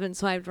haven't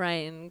swiped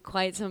right in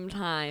quite some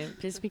time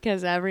just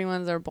because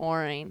everyone's are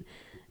boring.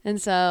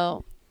 And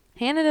so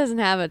Hannah doesn't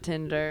have a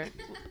Tinder.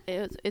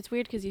 It's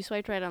weird because you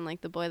swiped right on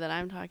like the boy that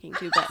I'm talking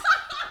to, but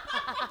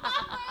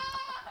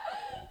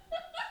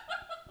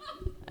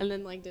and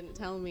then like didn't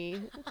tell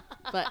me.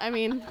 But I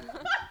mean,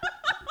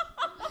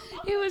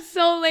 It was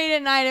so late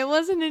at night. It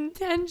wasn't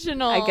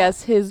intentional. I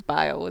guess his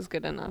bio was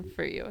good enough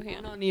for you, I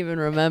Hannah. don't even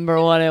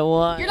remember what it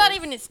was. you're not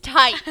even his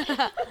type.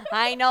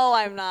 I know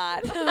I'm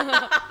not.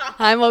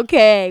 I'm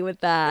okay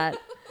with that.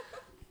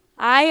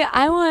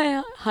 I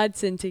want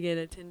Hudson to get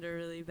a Tinder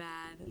really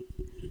bad.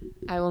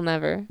 I will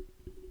never.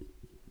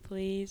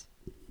 Please.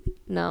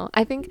 No.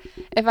 I think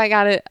if I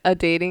got a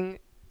dating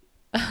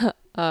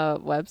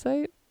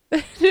website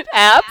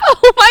app,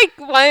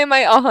 why am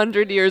I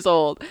 100 years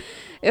old?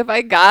 If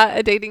I got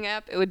a dating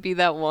app, it would be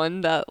that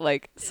one that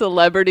like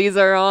celebrities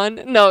are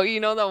on. No, you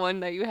know the one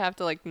that you have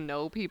to like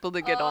know people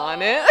to get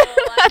on it.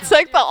 That's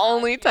like the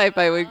only type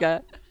I would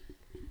get.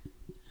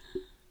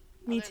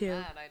 Me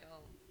too.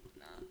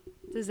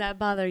 Does that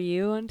bother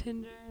you on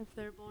Tinder if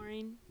they're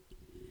boring?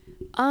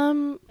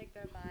 Like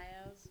their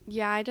bios?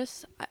 Yeah,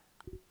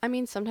 I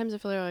mean, sometimes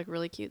if they're like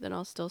really cute, then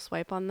I'll still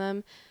swipe on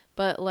them.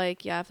 But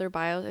like, yeah, if their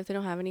bio, if they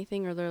don't have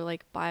anything or their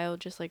like bio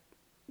just like,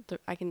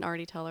 I can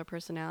already tell their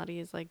personality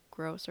is like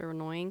gross or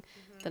annoying,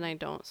 then I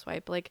don't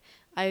swipe. Like,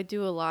 I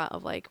do a lot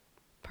of like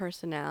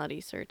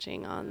personality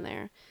searching on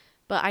there.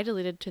 But I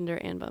deleted Tinder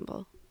and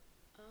Bumble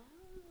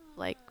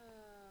like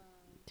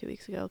 2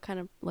 weeks ago, kind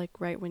of like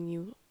right when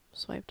you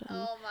swiped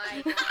on. Oh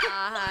my gosh.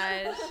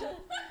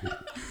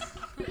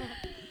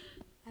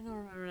 I don't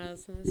remember what I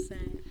was going to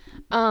say.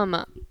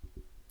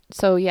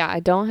 So yeah, I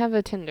don't have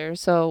a Tinder.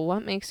 So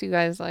what makes you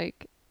guys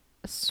like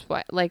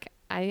swipe? Like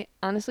I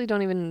honestly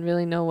don't even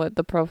really know what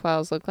the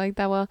profiles look like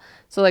that well.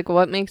 So like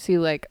what makes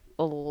you like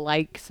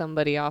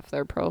somebody off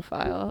their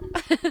profile?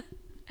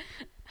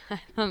 I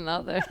don't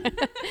know.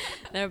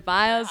 Their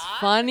bio's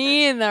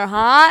funny and they're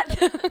hot.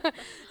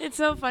 It's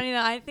so funny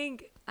that I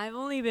think I've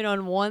only been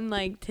on one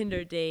like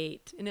Tinder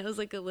date, and it was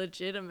like a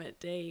legitimate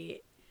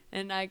date.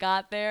 And I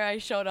got there, I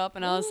showed up,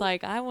 and I was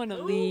like, I want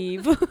to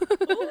leave. I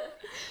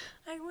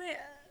went.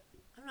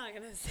 I'm not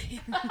gonna say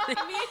anything.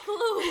 Give me a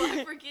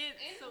clue. I forget.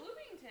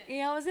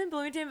 Yeah, I was in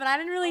Bloomington, but I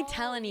didn't really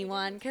tell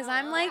anyone because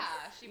I'm like,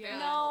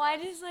 no, I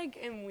just like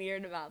am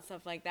weird about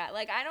stuff like that.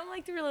 Like, I don't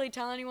like to really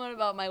tell anyone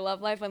about my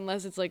love life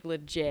unless it's like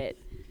legit.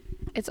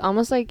 It's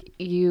almost like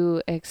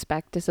you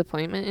expect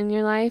disappointment in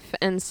your life,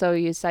 and so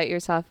you set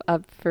yourself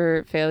up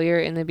for failure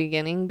in the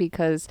beginning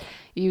because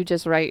you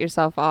just write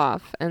yourself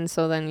off, and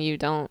so then you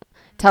don't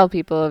tell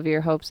people of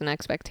your hopes and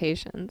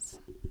expectations.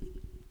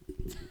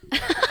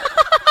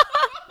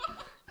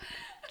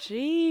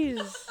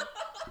 Jeez.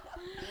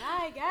 Yeah,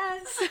 I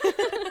guess.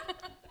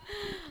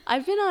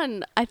 I've been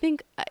on, I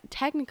think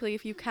technically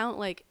if you count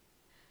like,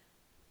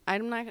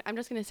 I'm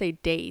just going to say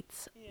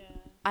dates. Yeah.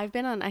 I've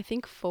been on, I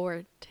think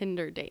 4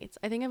 Tinder dates.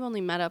 I think I've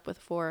only met up with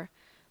 4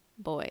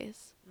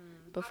 boys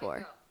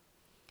before.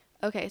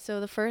 Okay, so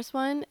the first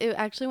one, it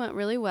actually went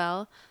really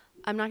well.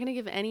 I'm not going to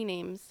give any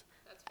names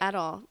at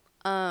all.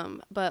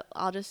 But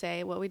I'll just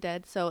say what we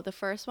did. So the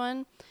first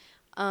one,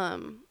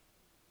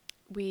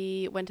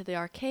 we went to the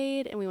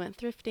arcade and we went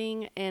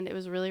thrifting and it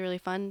was really, really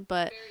fun.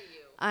 But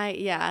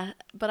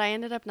but I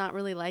ended up not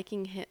really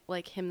liking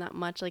him that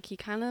much. Like he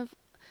kind of,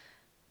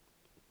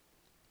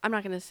 I'm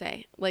not going to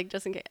say, like,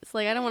 just in case.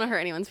 Like, I don't want to hurt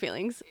anyone's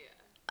feelings.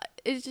 Yeah.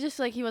 It's just,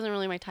 like, he wasn't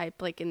really my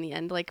type, like, in the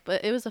end. Like,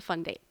 but it was a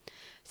fun date.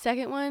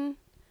 Second one,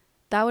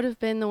 that would have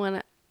been the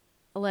one,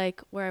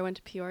 like, where I went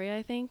to Peoria,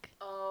 I think.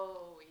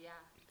 Oh,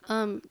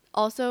 yeah.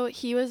 Also,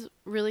 he was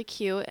really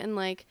cute and,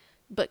 like,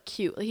 but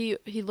cute. He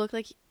looked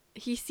like,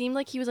 he seemed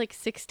like he was, like,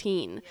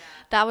 16. Yeah.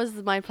 That was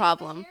my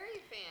problem.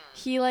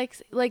 He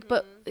likes, like,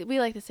 but we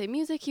like the same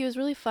music. He was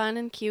really fun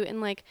and cute,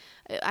 and, like,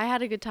 I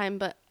had a good time,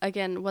 but,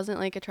 again, wasn't,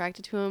 like,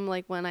 attracted to him,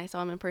 like, when I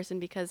saw him in person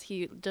because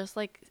he just,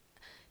 like,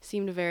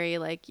 seemed very,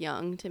 like,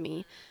 young to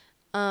me.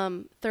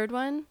 Third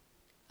one,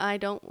 I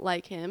don't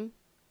like him.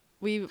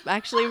 We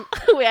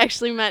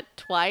actually met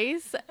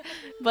twice,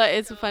 but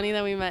it's funny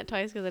that we met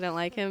twice because I don't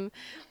like him.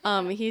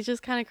 He's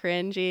just kind of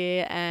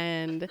cringy,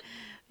 and,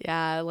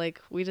 yeah,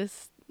 like,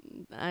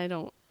 I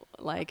don't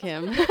like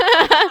him.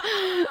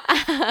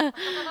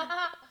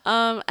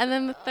 And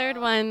then the third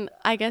one,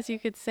 I guess you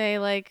could say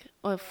like,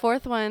 or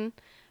fourth one,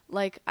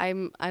 like I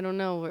don't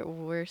know,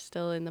 we're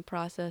still in the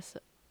process.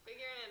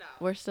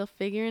 We're still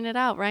figuring it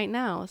out right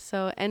now.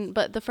 So,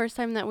 but the first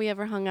time that we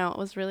ever hung out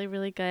was really,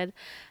 really good,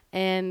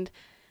 and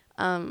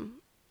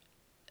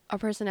our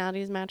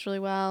personalities match really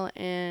well,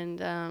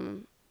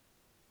 and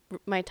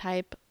my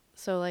type.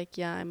 So like,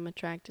 yeah, I'm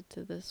attracted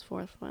to this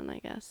fourth one, I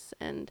guess,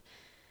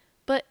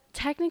 but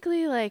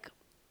technically, like,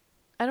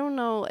 I don't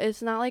know.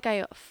 It's not like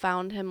I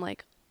found him,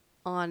 like,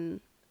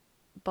 on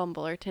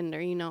Bumble or Tinder,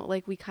 you know?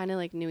 Like, we kind of,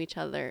 like, not knew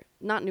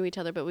each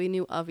other, but we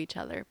knew of each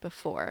other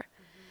before.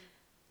 Mm-hmm.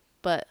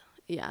 But,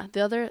 yeah,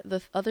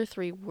 the other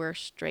 3 were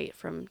straight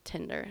from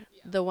Tinder.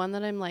 Yeah. The one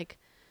that I'm, like,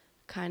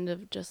 kind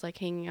of just, like,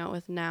 hanging out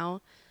with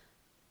now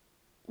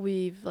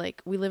we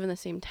live in the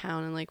same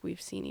town and like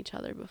we've seen each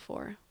other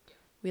before.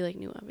 We like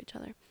knew of each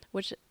other,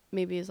 which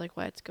maybe is like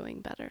why it's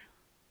going better.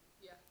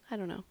 Yeah. I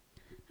don't know.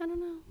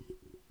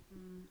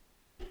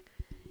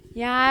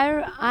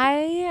 Yeah,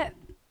 I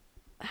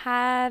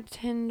had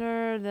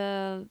Tinder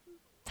the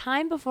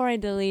time before I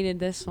deleted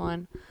this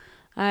one.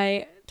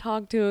 I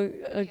talked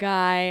to a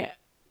guy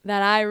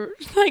that I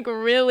like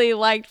really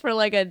liked for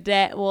like a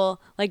day.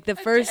 Well, like the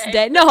first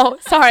day. No,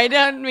 sorry, I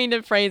didn't mean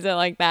to phrase it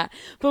like that.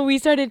 But we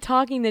started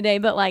talking the day.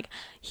 But like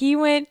he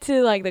went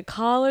to like the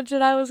college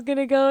that I was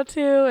gonna go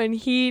to, and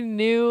he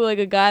knew like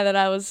a guy that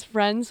I was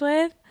friends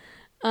with.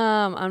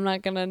 I'm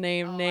not gonna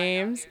name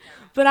names,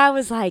 but I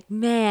was like,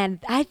 man,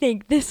 I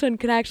think this one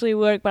could actually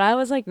work. But I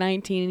was like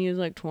 19 and he was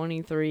like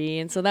 23,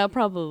 and so that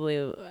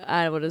probably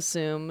I would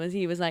assume was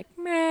he was like,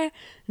 meh,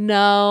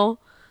 no.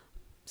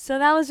 So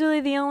that was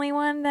really the only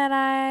one that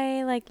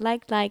I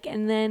liked,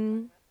 and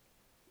then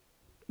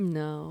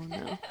no,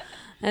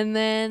 and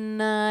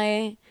then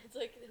I. It's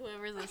like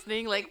whoever's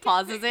listening like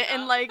pauses it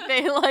and like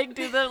they like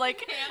do the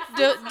like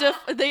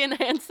they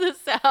enhance the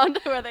sound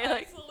where they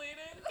like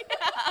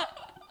yeah.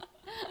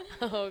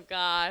 Oh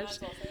gosh.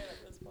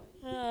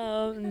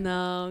 Oh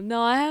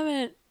no, I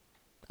haven't.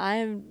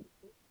 I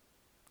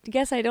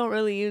guess I don't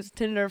really use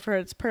Tinder for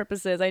its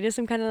purposes. I just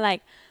am kind of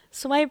like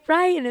swipe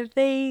right, and if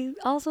they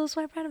also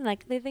swipe right, I'm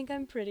like they think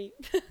I'm pretty.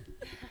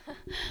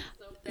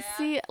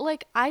 See,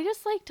 like I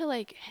just like to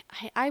like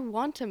I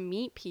want to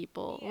meet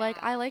people.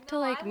 Like I like to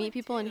like meet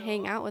people and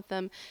hang out with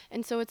them.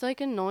 And so it's like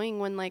annoying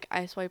when like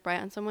I swipe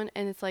right on someone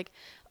and it's like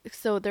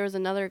so there was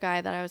another guy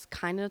that I was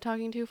kind of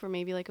talking to for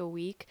maybe like a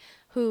week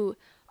who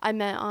I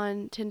met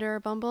on Tinder or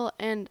Bumble,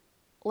 and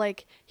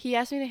like he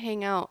asked me to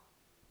hang out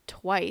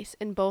twice,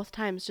 and both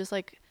times just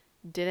like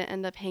didn't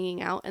end up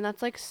hanging out, and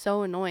that's like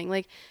so annoying.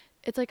 Like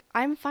it's like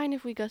I'm fine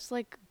if we just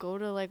like go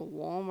to like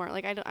Walmart.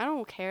 Like I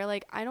don't care.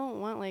 Like I don't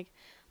want like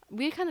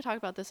we kind of talked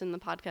about this in the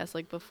podcast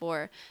like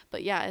before,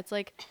 but yeah, it's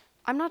like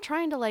I'm not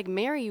trying to like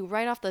marry you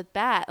right off the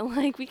bat.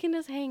 Like we can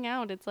just hang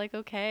out. It's like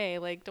okay.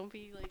 Like don't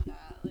be like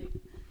that. Like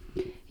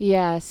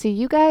Yeah, see,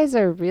 you guys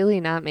are really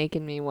not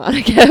making me want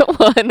to get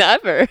one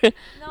ever.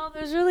 No,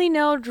 there's really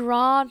no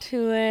draw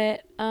to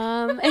it.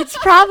 It's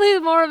probably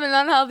more of an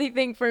unhealthy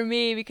thing for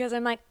me because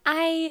I'm like,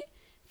 I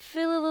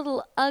feel a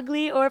little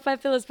ugly, or if I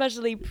feel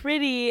especially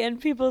pretty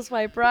and people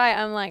swipe right,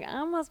 I'm like,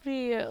 I must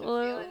be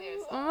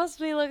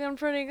looking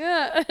pretty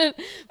good.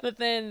 But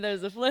then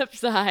there's a flip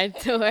side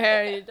to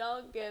where you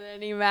don't get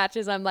any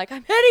matches. I'm like,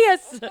 I'm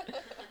hideous. yeah,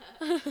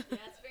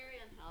 it's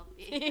very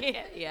unhealthy.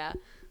 Yeah,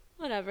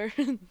 whatever.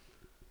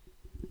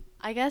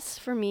 I guess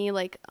for me,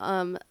 like,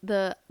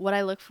 the what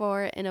I look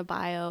for in a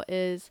bio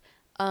is,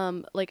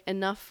 like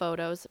enough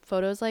photos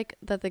like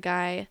that the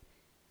guy,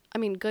 I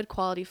mean, good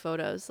quality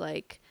photos,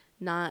 like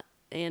not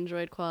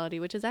Android quality,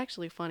 which is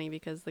actually funny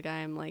because the guy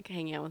I'm like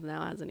hanging out with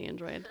now has an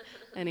Android.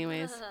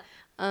 Anyways,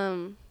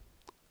 um,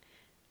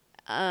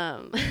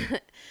 um,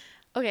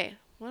 okay,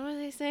 what was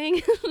I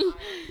saying?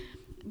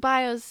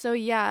 Bios. So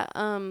yeah,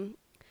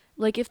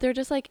 like if they're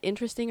just like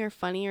interesting or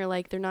funny or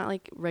like they're not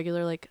like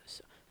regular like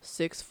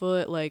 6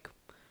 foot like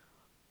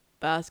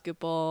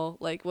basketball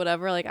like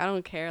whatever, like I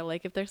don't care,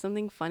 like if there's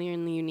something funny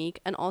and unique.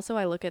 And also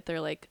I look at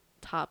their like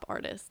top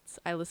artists.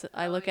 I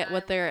look at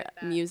what their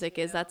music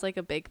is. That's like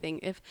a big thing.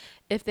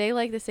 If they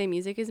like the same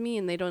music as me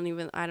and they don't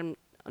even I'm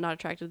not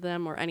attracted to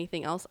them or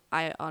anything else,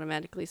 I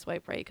automatically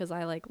swipe right because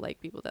I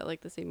like people that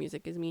like the same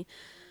music as me.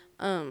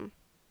 And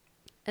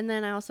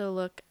then I also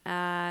look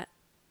at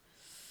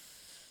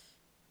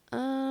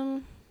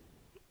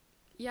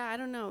yeah, I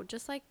don't know.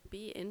 Just like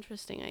be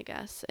interesting, I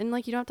guess. And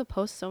like you don't have to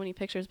post so many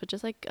pictures, but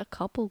just like a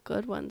couple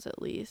good ones at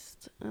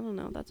least. I don't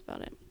know. That's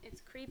about it.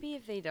 It's creepy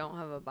if they don't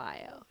have a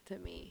bio to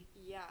me.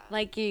 Yeah.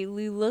 Like you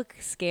look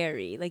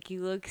scary. Like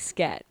you look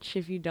sketch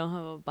if you don't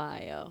have a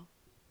bio.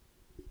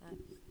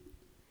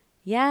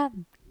 Yeah,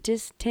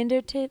 just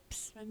Tinder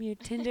tips from your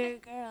Tinder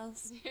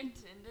girls. Your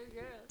Tinder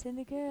girl.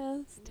 Tinder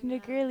girls. Tinder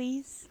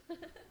girlies.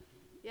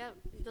 Yep.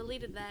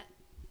 Deleted that.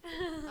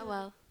 Oh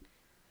well.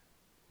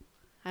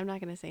 I'm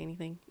not gonna say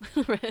anything.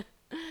 What's your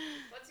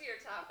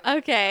topic?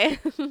 Okay.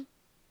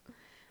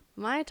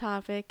 My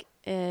topic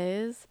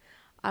is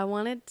I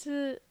wanted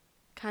to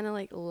kind of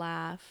like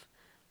laugh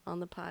on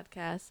the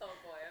podcast. Oh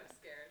boy, I'm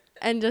scared.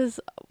 And just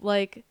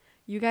like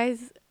you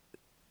guys,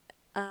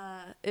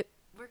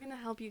 we're gonna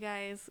help you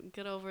guys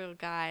get over a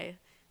guy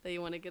that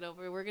you want to get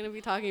over. We're gonna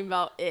be talking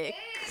about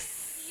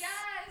icks. Yes,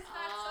 that's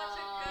such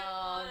a good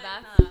one.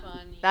 That's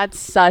funny. That's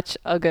such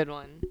a good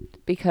one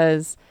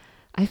because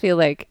I feel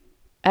like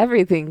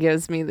everything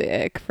gives me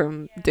the ick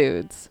from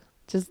dudes.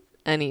 Just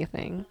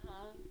anything.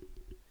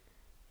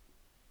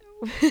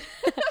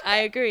 I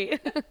agree.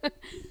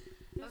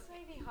 This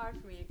may be hard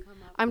for me to come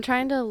up. I'm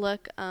trying to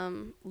look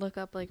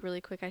up like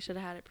really quick. I should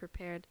have had it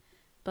prepared,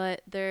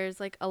 but there's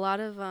like a lot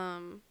of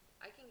I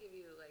can give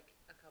you like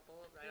a couple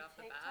right off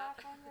the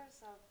bat.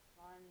 so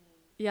funny.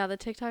 Yeah, the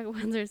TikTok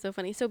ones are so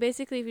funny. So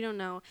basically, if you don't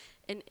know,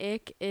 an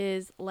ick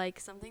is like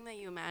something that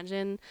you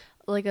imagine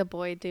like a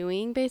boy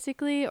doing,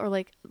 basically, or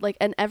like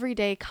an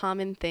everyday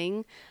common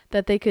thing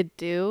that they could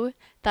do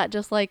that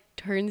just like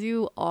turns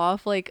you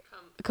off like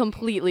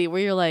completely,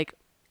 where you're like,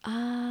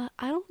 I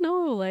don't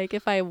know, like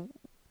if I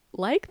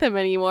like them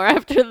anymore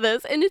after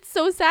this, and it's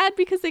so sad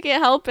because they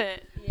can't help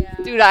it. Yeah.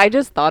 Dude, I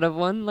just thought of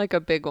one, like a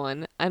big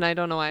one, and I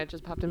don't know why it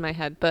just popped in my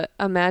head, but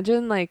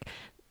imagine like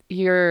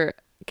you're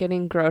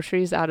getting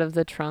groceries out of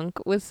the trunk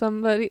with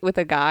somebody, with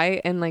a guy,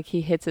 and like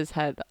he hits his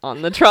head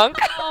on the trunk.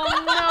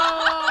 Oh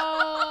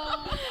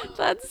no.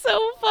 That's so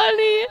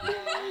funny.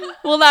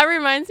 Well, that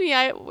reminds me,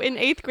 I in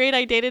 8th grade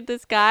I dated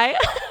this guy.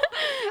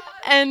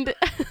 And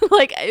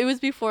like it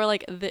was before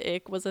like the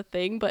ick was a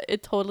thing, but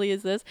it totally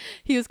is this.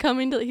 He was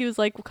coming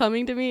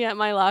to me at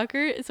my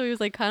locker, so he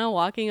was like kind of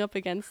walking up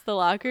against the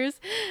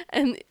lockers,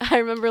 and I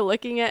remember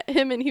looking at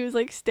him and he was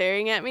like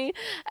staring at me,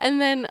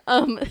 and then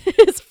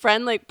his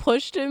friend like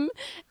pushed him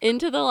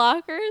into the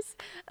lockers,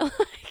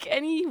 like,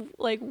 and he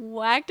like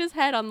whacked his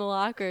head on the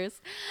lockers.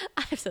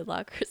 I've said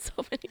lockers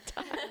so many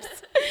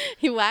times.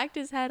 He whacked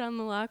his head on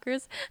the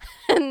lockers,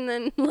 and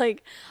then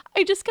like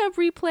I just kept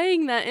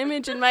replaying that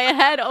image in my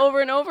head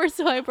over and over,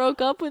 so I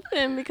broke up with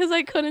him because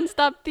I couldn't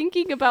stop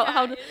thinking about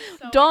how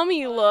dumb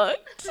he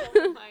looked.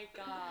 Oh my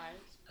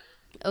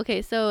gosh.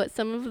 Okay, so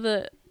some of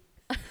this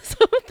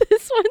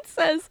one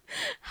says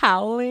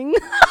howling.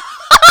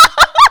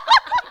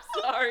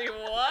 Sorry,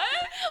 what?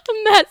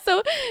 Matt,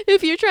 so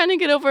if you're trying to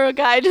get over a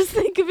guy, just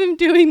think of him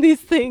doing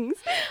these things.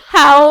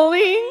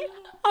 Howling.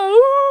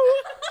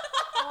 Oh.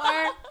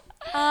 Or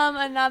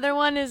another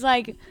one is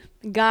like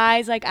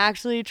guys like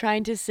actually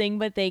trying to sing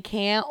but they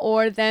can't,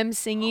 or them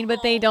singing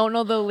but they don't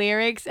know the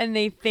lyrics and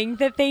they think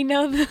that they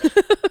know the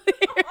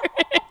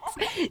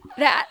lyrics.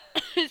 That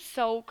is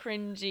so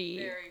cringy.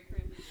 Very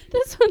cringy.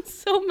 This one's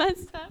so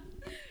messed up.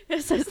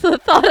 It says the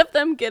thought of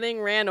them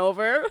getting ran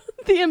over,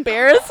 the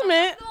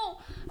embarrassment.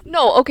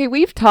 No, okay,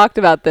 we've talked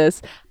about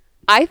this.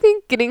 I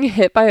think getting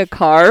hit by a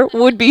car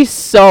would be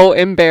so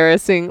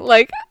embarrassing.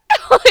 Like,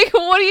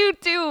 what do you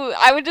do?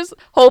 I would just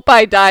hope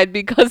I died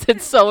because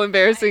it's so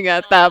embarrassing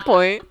at that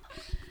point.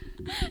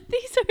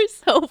 These are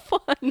so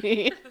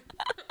funny.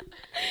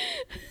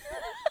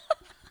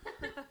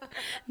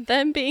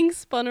 Them being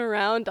spun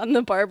around on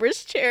the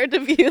barber's chair to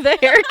view the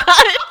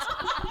haircut.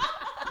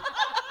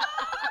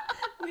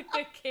 With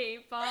the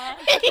cape on.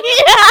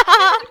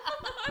 Yeah.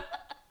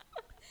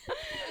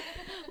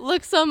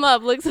 Look some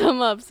up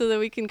so that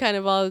we can kind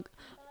of all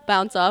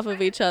bounce off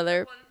of each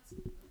other.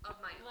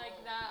 Like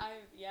that,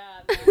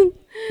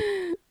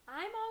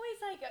 I'm always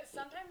like,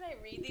 sometimes I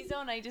read these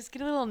though and I just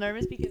get a little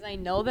nervous because I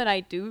know that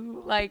I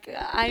do, like,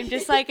 I'm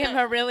just like, am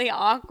a really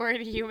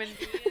awkward human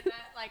being. And that,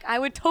 like, I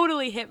would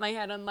totally hit my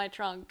head on my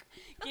trunk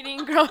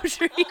getting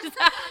groceries.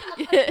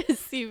 Yeah,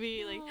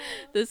 CV, like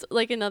this,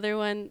 like another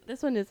one.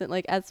 This one isn't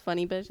like as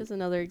funny, but it's just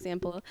another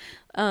example.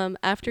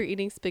 After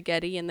eating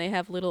spaghetti and they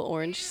have little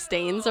orange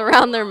stains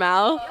around their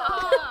mouth.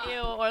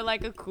 Ew, or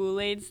like a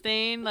Kool-Aid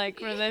stain, like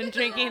for them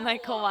drinking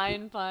like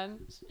Hawaiian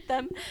punch.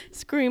 Them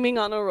screaming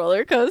on a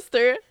roller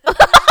coaster. Like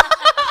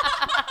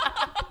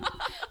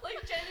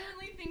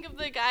genuinely think of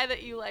the guy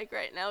that you like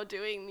right now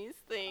doing these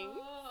things.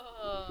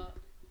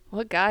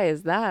 What guy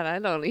is that? I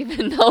don't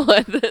even know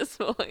at this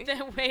point.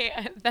 Wait,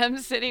 them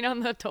sitting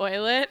on the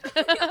toilet?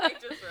 I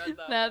just read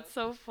that. That's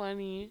so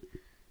funny.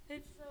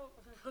 It's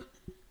so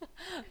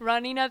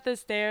running up the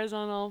stairs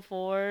on all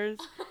fours.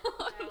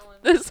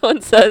 This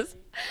one says,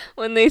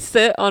 when they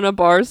sit on a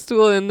bar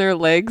stool and their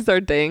legs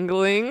are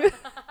dangling.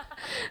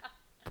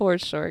 Poor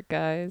short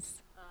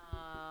guys.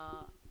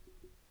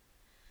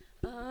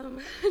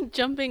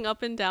 Jumping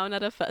up and down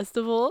at a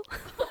festival.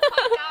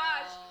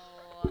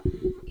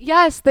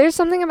 Yes, there's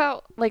something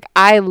about, like,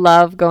 I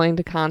love going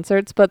to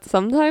concerts, but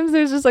sometimes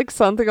there's just, like,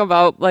 something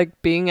about,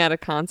 like, being at a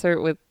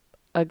concert with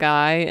a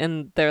guy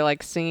and they're,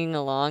 like, singing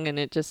along and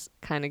it just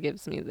kind of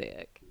gives me the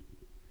ick.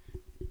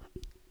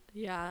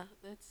 Yeah,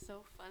 that's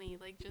so funny.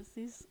 Like, just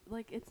these,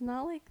 like, it's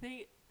not like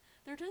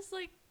they're just,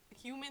 like,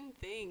 human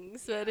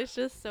things, but it's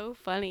just so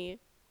funny.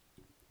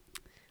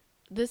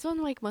 This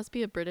one, like, must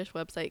be a British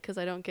website because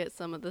I don't get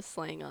some of the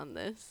slang on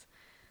this.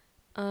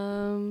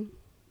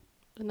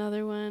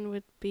 Another one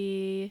would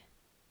be...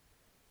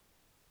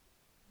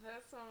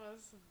 This one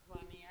was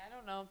funny. I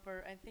don't know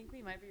I think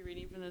we might be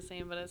reading from the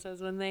same, but it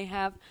says when they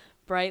have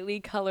brightly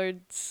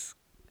colored...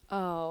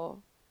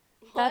 Oh.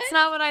 That's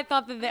not what I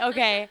thought that they...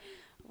 Okay.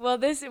 Well,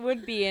 this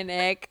would be an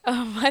ick.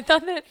 I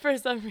thought that for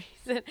some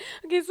reason...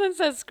 Okay, this one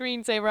says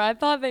screensaver. I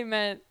thought they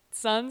meant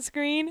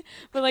sunscreen,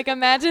 but like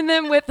imagine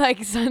them with like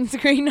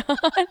sunscreen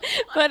on,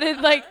 but it's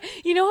like,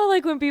 you know how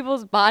like when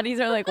people's bodies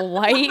are like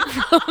white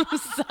from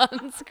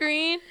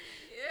sunscreen?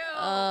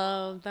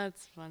 Oh,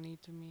 that's funny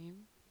to me.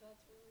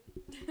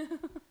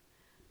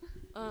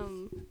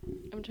 I'm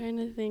trying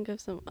to think of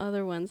some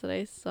other ones that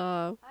I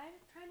saw. I'm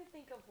trying to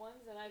think of ones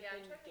that I've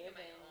been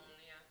given.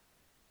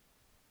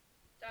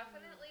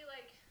 Definitely,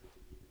 like,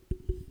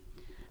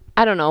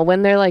 I don't know,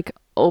 when they're like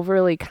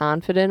overly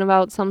confident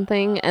about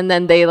something and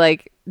then they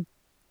like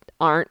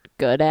aren't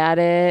good at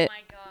it. Oh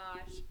my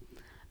gosh.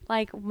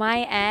 Like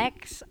my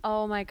ex,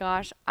 oh my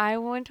gosh, I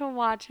went to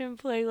watch him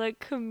play like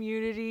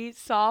community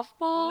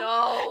softball.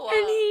 No.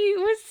 And he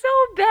was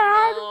so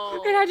bad.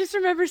 No. And I just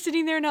remember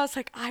sitting there and I was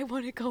like, I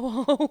want to go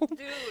home. Dude.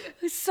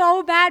 It was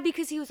so bad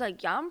because he was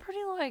like, yeah, I'm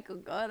pretty like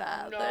good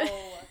at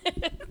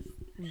it.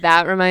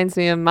 That reminds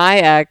me of my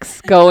ex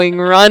going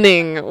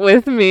running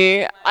with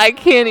me. I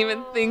can't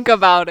even think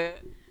about it.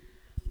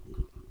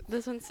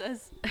 This one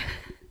says,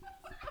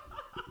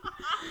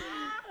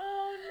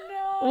 Oh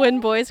no. when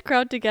boys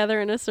crowd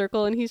together in a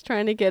circle and he's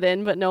trying to get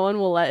in, but no one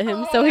will let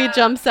him, so he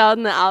jumps out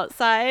on the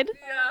outside.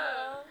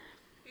 Yeah.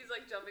 He's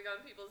like jumping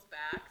on people's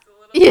backs a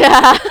little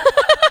Yeah.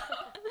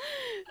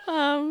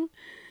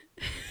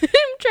 Him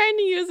trying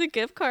to use a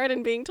gift card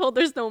and being told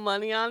there's no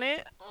money on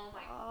it.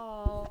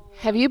 Oh.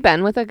 Have you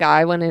been with a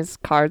guy when his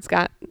cards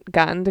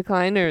gotten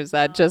declined, or is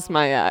that just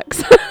my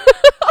ex?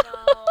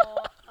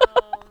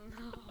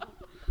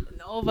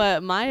 No,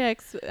 but my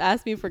ex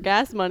asked me for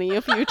gas money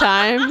a few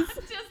times.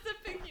 Just to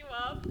pick you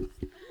up.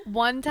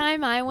 One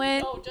time I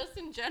went. Oh, just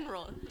in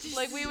general.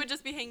 Like, we would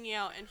just be hanging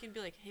out, and he'd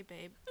be like, hey,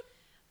 babe,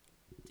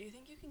 do you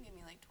think you can give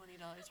me, like,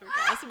 $20 for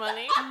gas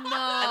money? No. And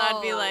I'd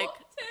be like,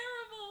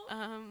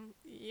 Terrible.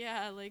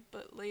 yeah, like,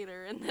 but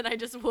later. And then I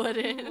just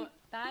wouldn't.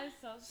 That is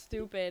so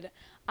stupid.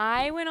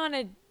 I went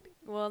on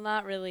well,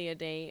 not really a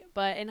date,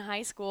 but in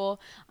high school,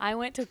 I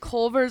went to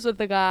Culver's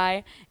with a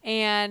guy,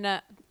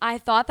 and I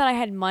thought that I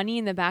had money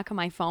in the back of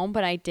my phone,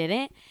 but I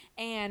didn't.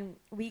 And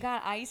we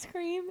got ice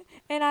cream,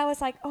 and I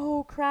was like,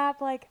 oh, crap,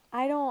 like,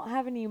 I don't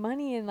have any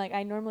money, and, like,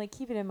 I normally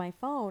keep it in my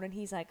phone. And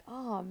he's like,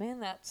 oh,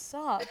 man, that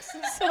sucks.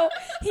 So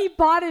he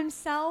bought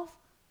himself.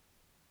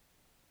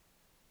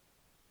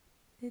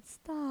 It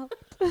stopped.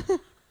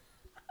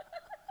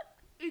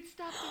 It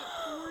stopped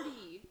at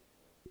 40.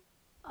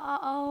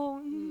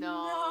 Oh, No.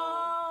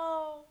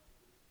 no.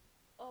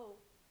 Oh.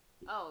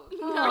 Oh. No. We're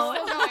still going.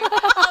 Oh my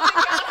god.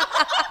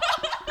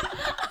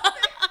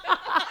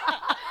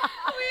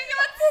 We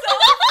got so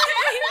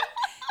scared.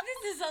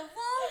 This is a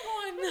long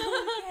one.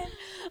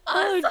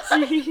 Oh,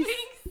 jeez.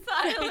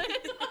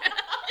 Silent.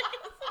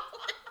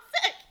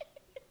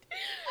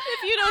 If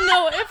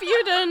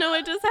you don't know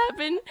what just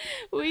happened,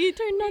 we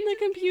turned on the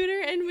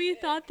computer and we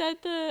thought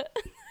that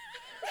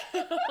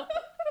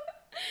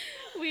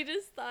we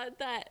just thought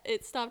that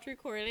it stopped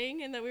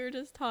recording and that we were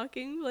just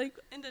talking like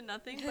into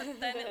nothing, but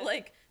then it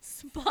like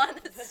sped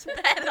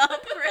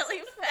up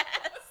really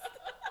fast.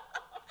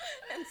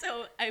 And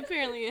so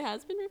apparently it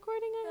has been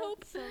recording, I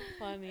hope. So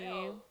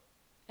funny.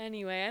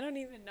 Anyway, I don't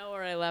even know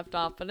where I left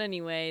off, but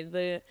anyway,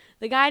 the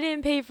guy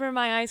didn't pay for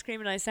my ice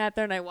cream, and I sat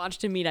there and I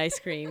watched him eat ice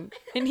cream,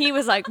 and he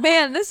was like,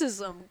 "Man, this is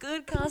some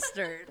good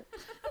custard."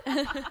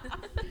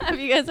 Have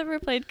you guys ever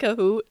played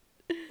Kahoot?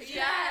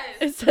 Yes.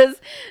 It says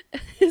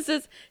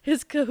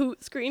his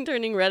Kahoot screen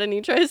turning red and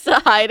he tries to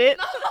hide it.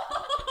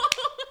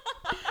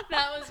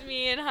 That was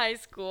me in high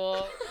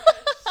school.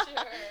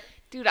 Sure.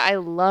 Dude, I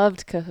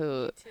loved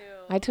Kahoot. Too.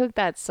 I took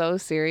that so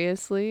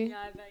seriously. Yeah,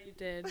 I bet you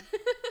did.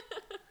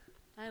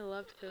 I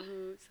loved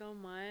Kahoot so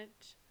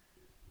much.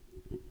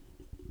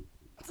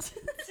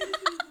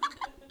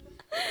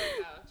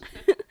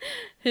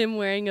 Him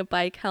wearing a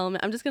bike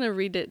helmet. I'm just going to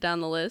read it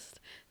down the list.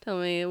 Tell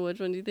me which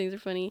one do you think are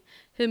funny.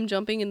 Him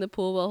jumping in the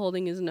pool while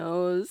holding his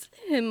nose.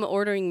 Him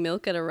ordering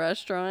milk at a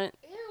restaurant.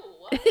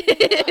 Ew.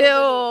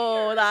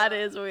 Ew, that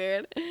is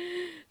weird.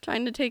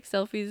 Trying to take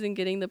selfies and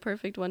getting the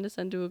perfect one to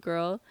send to a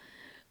girl.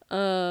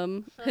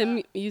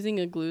 Him using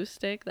a glue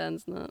stick.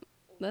 That's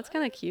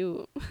kind of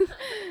cute.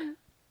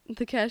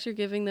 The cashier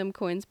giving them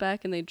coins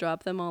back and they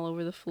drop them all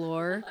over the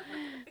floor.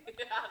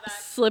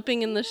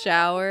 Slipping in the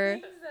shower.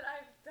 Things that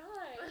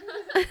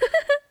I've done.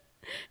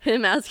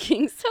 Him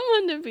asking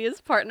someone to be his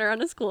partner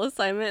on a school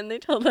assignment and they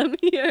tell him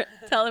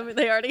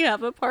they already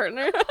have a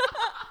partner.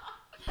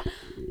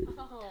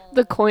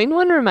 The coin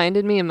one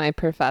reminded me of my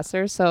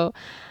professor. So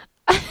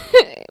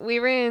we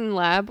were in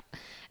lab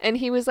and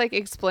he was like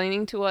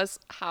explaining to us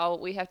how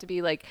we have to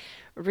be like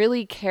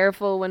really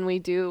careful when we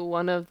do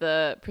one of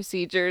the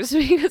procedures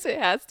because it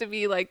has to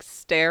be like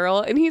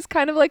sterile, and he's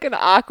kind of like an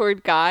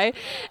awkward guy,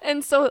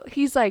 and so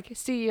he's like,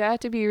 see, you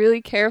have to be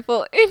really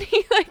careful, and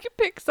he like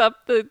picks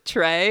up the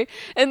tray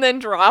and then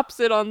drops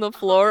it on the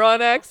floor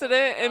on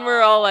accident, and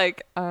we're all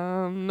like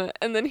and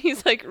then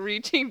he's like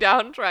reaching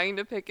down trying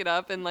to pick it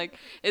up and like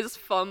is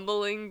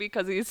fumbling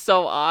because he's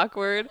so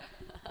awkward.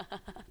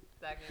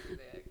 That gets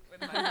big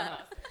with my professor.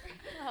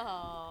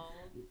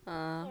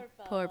 Oh,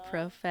 Poor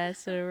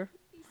professor.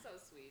 He's so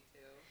sweet too.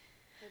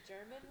 the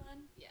German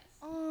one? Yes.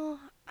 Oh,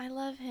 I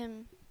love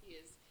him. He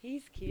is.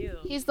 He's cute.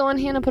 He's the one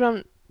Hannah put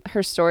on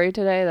her story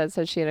today that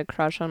said she had a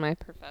crush on my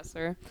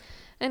professor.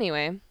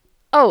 Anyway.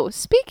 Oh,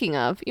 speaking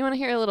of, you want to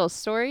hear a little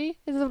story,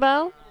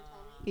 Isabelle?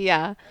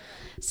 Yeah.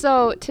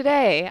 So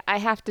today I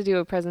have to do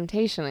a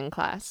presentation in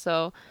class.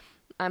 So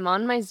I'm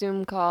on my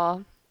Zoom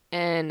call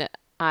and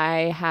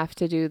I have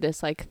to do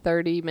this like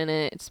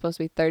 30-minute, it's supposed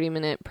to be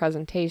 30-minute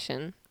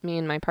presentation, me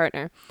and my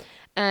partner.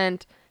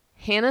 And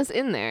Hannah's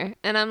in there.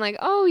 And I'm like,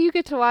 oh, you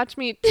get to watch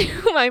me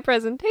do my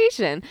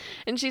presentation.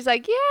 And she's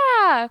like,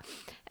 yeah.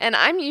 And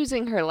I'm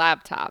using her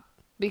laptop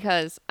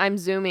because I'm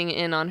zooming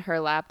in on her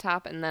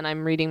laptop and then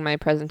I'm reading my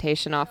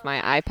presentation off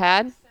my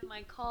iPad. And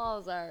my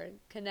calls are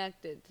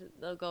connected.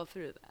 They'll go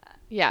through that.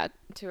 Yeah,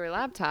 to her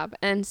laptop.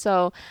 And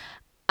so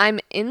I'm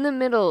in the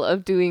middle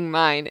of doing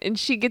mine and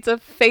she gets a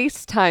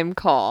FaceTime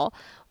call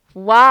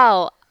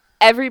while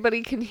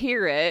everybody can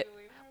hear it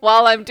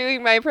while I'm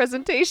doing my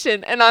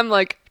presentation. And I'm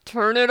like,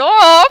 turn it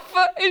off.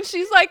 And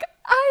she's like,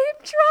 I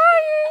am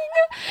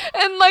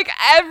trying. And like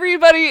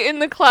everybody in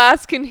the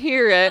class can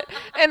hear it.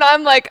 And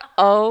I'm like,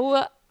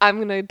 oh, I'm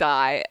going to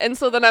die. And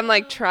so then I'm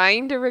like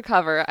trying to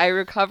recover. I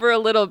recover a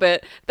little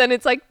bit. Then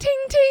it's like ting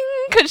ting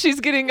because she's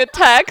getting a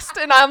text.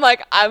 And I'm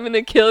like, I'm going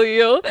to kill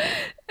you.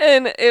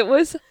 And it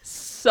was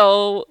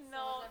so.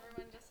 No,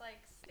 everyone just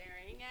like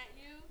staring at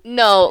you.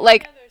 No,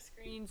 like. Their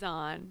screens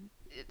on.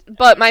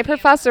 But my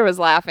professor was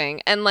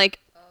laughing. And like,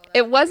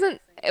 it wasn't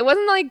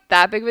like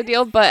that big of a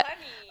deal. But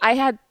I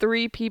had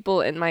 3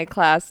 people in my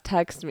class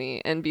text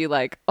me and be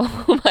like,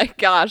 oh my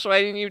gosh,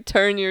 why didn't you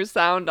turn your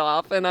sound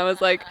off? And I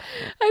was like,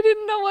 I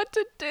didn't know what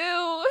to do.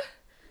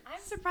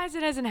 I'm surprised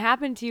it hasn't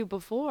happened to you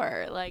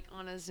before, like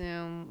on a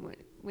Zoom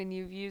when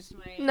you've used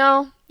my.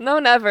 No,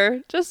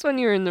 never. Just when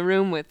you're in the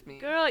room with me.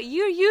 Girl,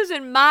 you're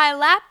using my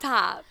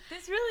laptop.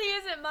 This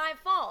really isn't my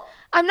fault.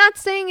 I'm not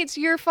saying it's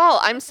your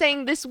fault. I'm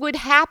saying this would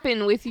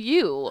happen with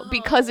you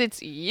because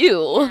it's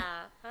you. Yeah,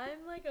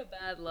 I'm like a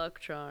bad luck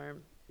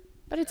charm.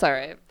 But it's all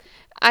right.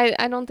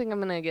 I don't think I'm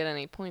going to get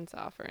any points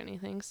off or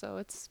anything, so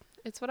it's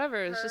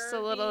whatever. It's just a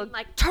little.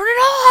 Like, turn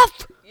it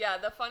off! Yeah,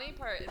 the funny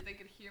part is they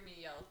could hear me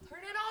yell,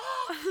 turn it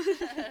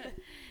off!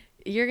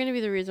 You're going to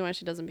be the reason why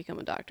she doesn't become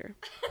a doctor.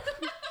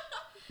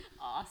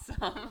 Awesome.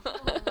 Oh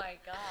my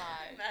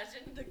god.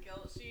 Imagine the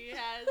guilt she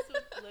has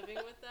with living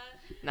with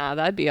that. Nah,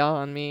 that'd be all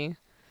on me.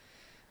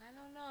 I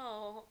don't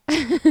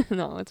know.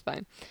 No, it's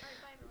fine.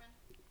 Alright, bye everyone.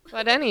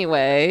 But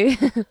anyway,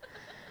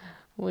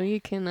 we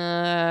can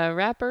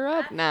wrap her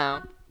up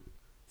now.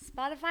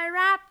 Spotify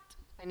Wrapped.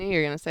 I knew you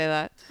were going to say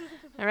that.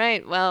 All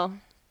right, well,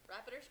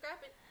 Wrap it or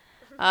scrap it.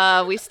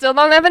 we still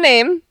don't have a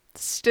name.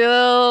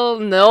 Still,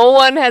 no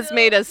one has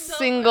made a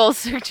single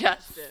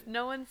suggestion.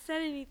 No one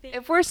said anything.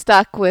 If we're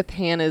stuck with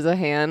Hannah's a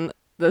hand,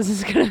 this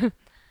is I'm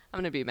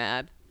gonna be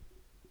mad.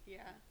 Yeah.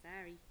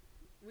 Sorry.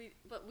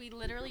 But we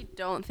literally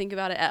don't think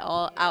about it at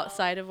all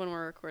outside of when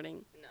we're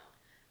recording. No.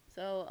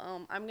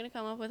 So I'm gonna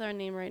come up with our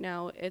name right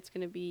now. It's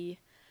gonna be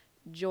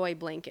Joy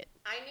Blanket.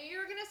 I knew you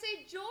were gonna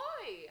say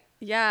Joy.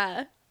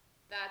 Yeah.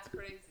 That's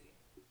crazy.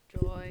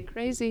 Joy.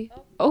 Crazy.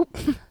 Oh.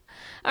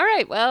 All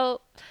right.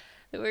 Well,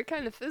 we're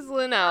kind of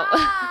fizzling out.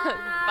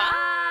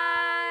 Bye.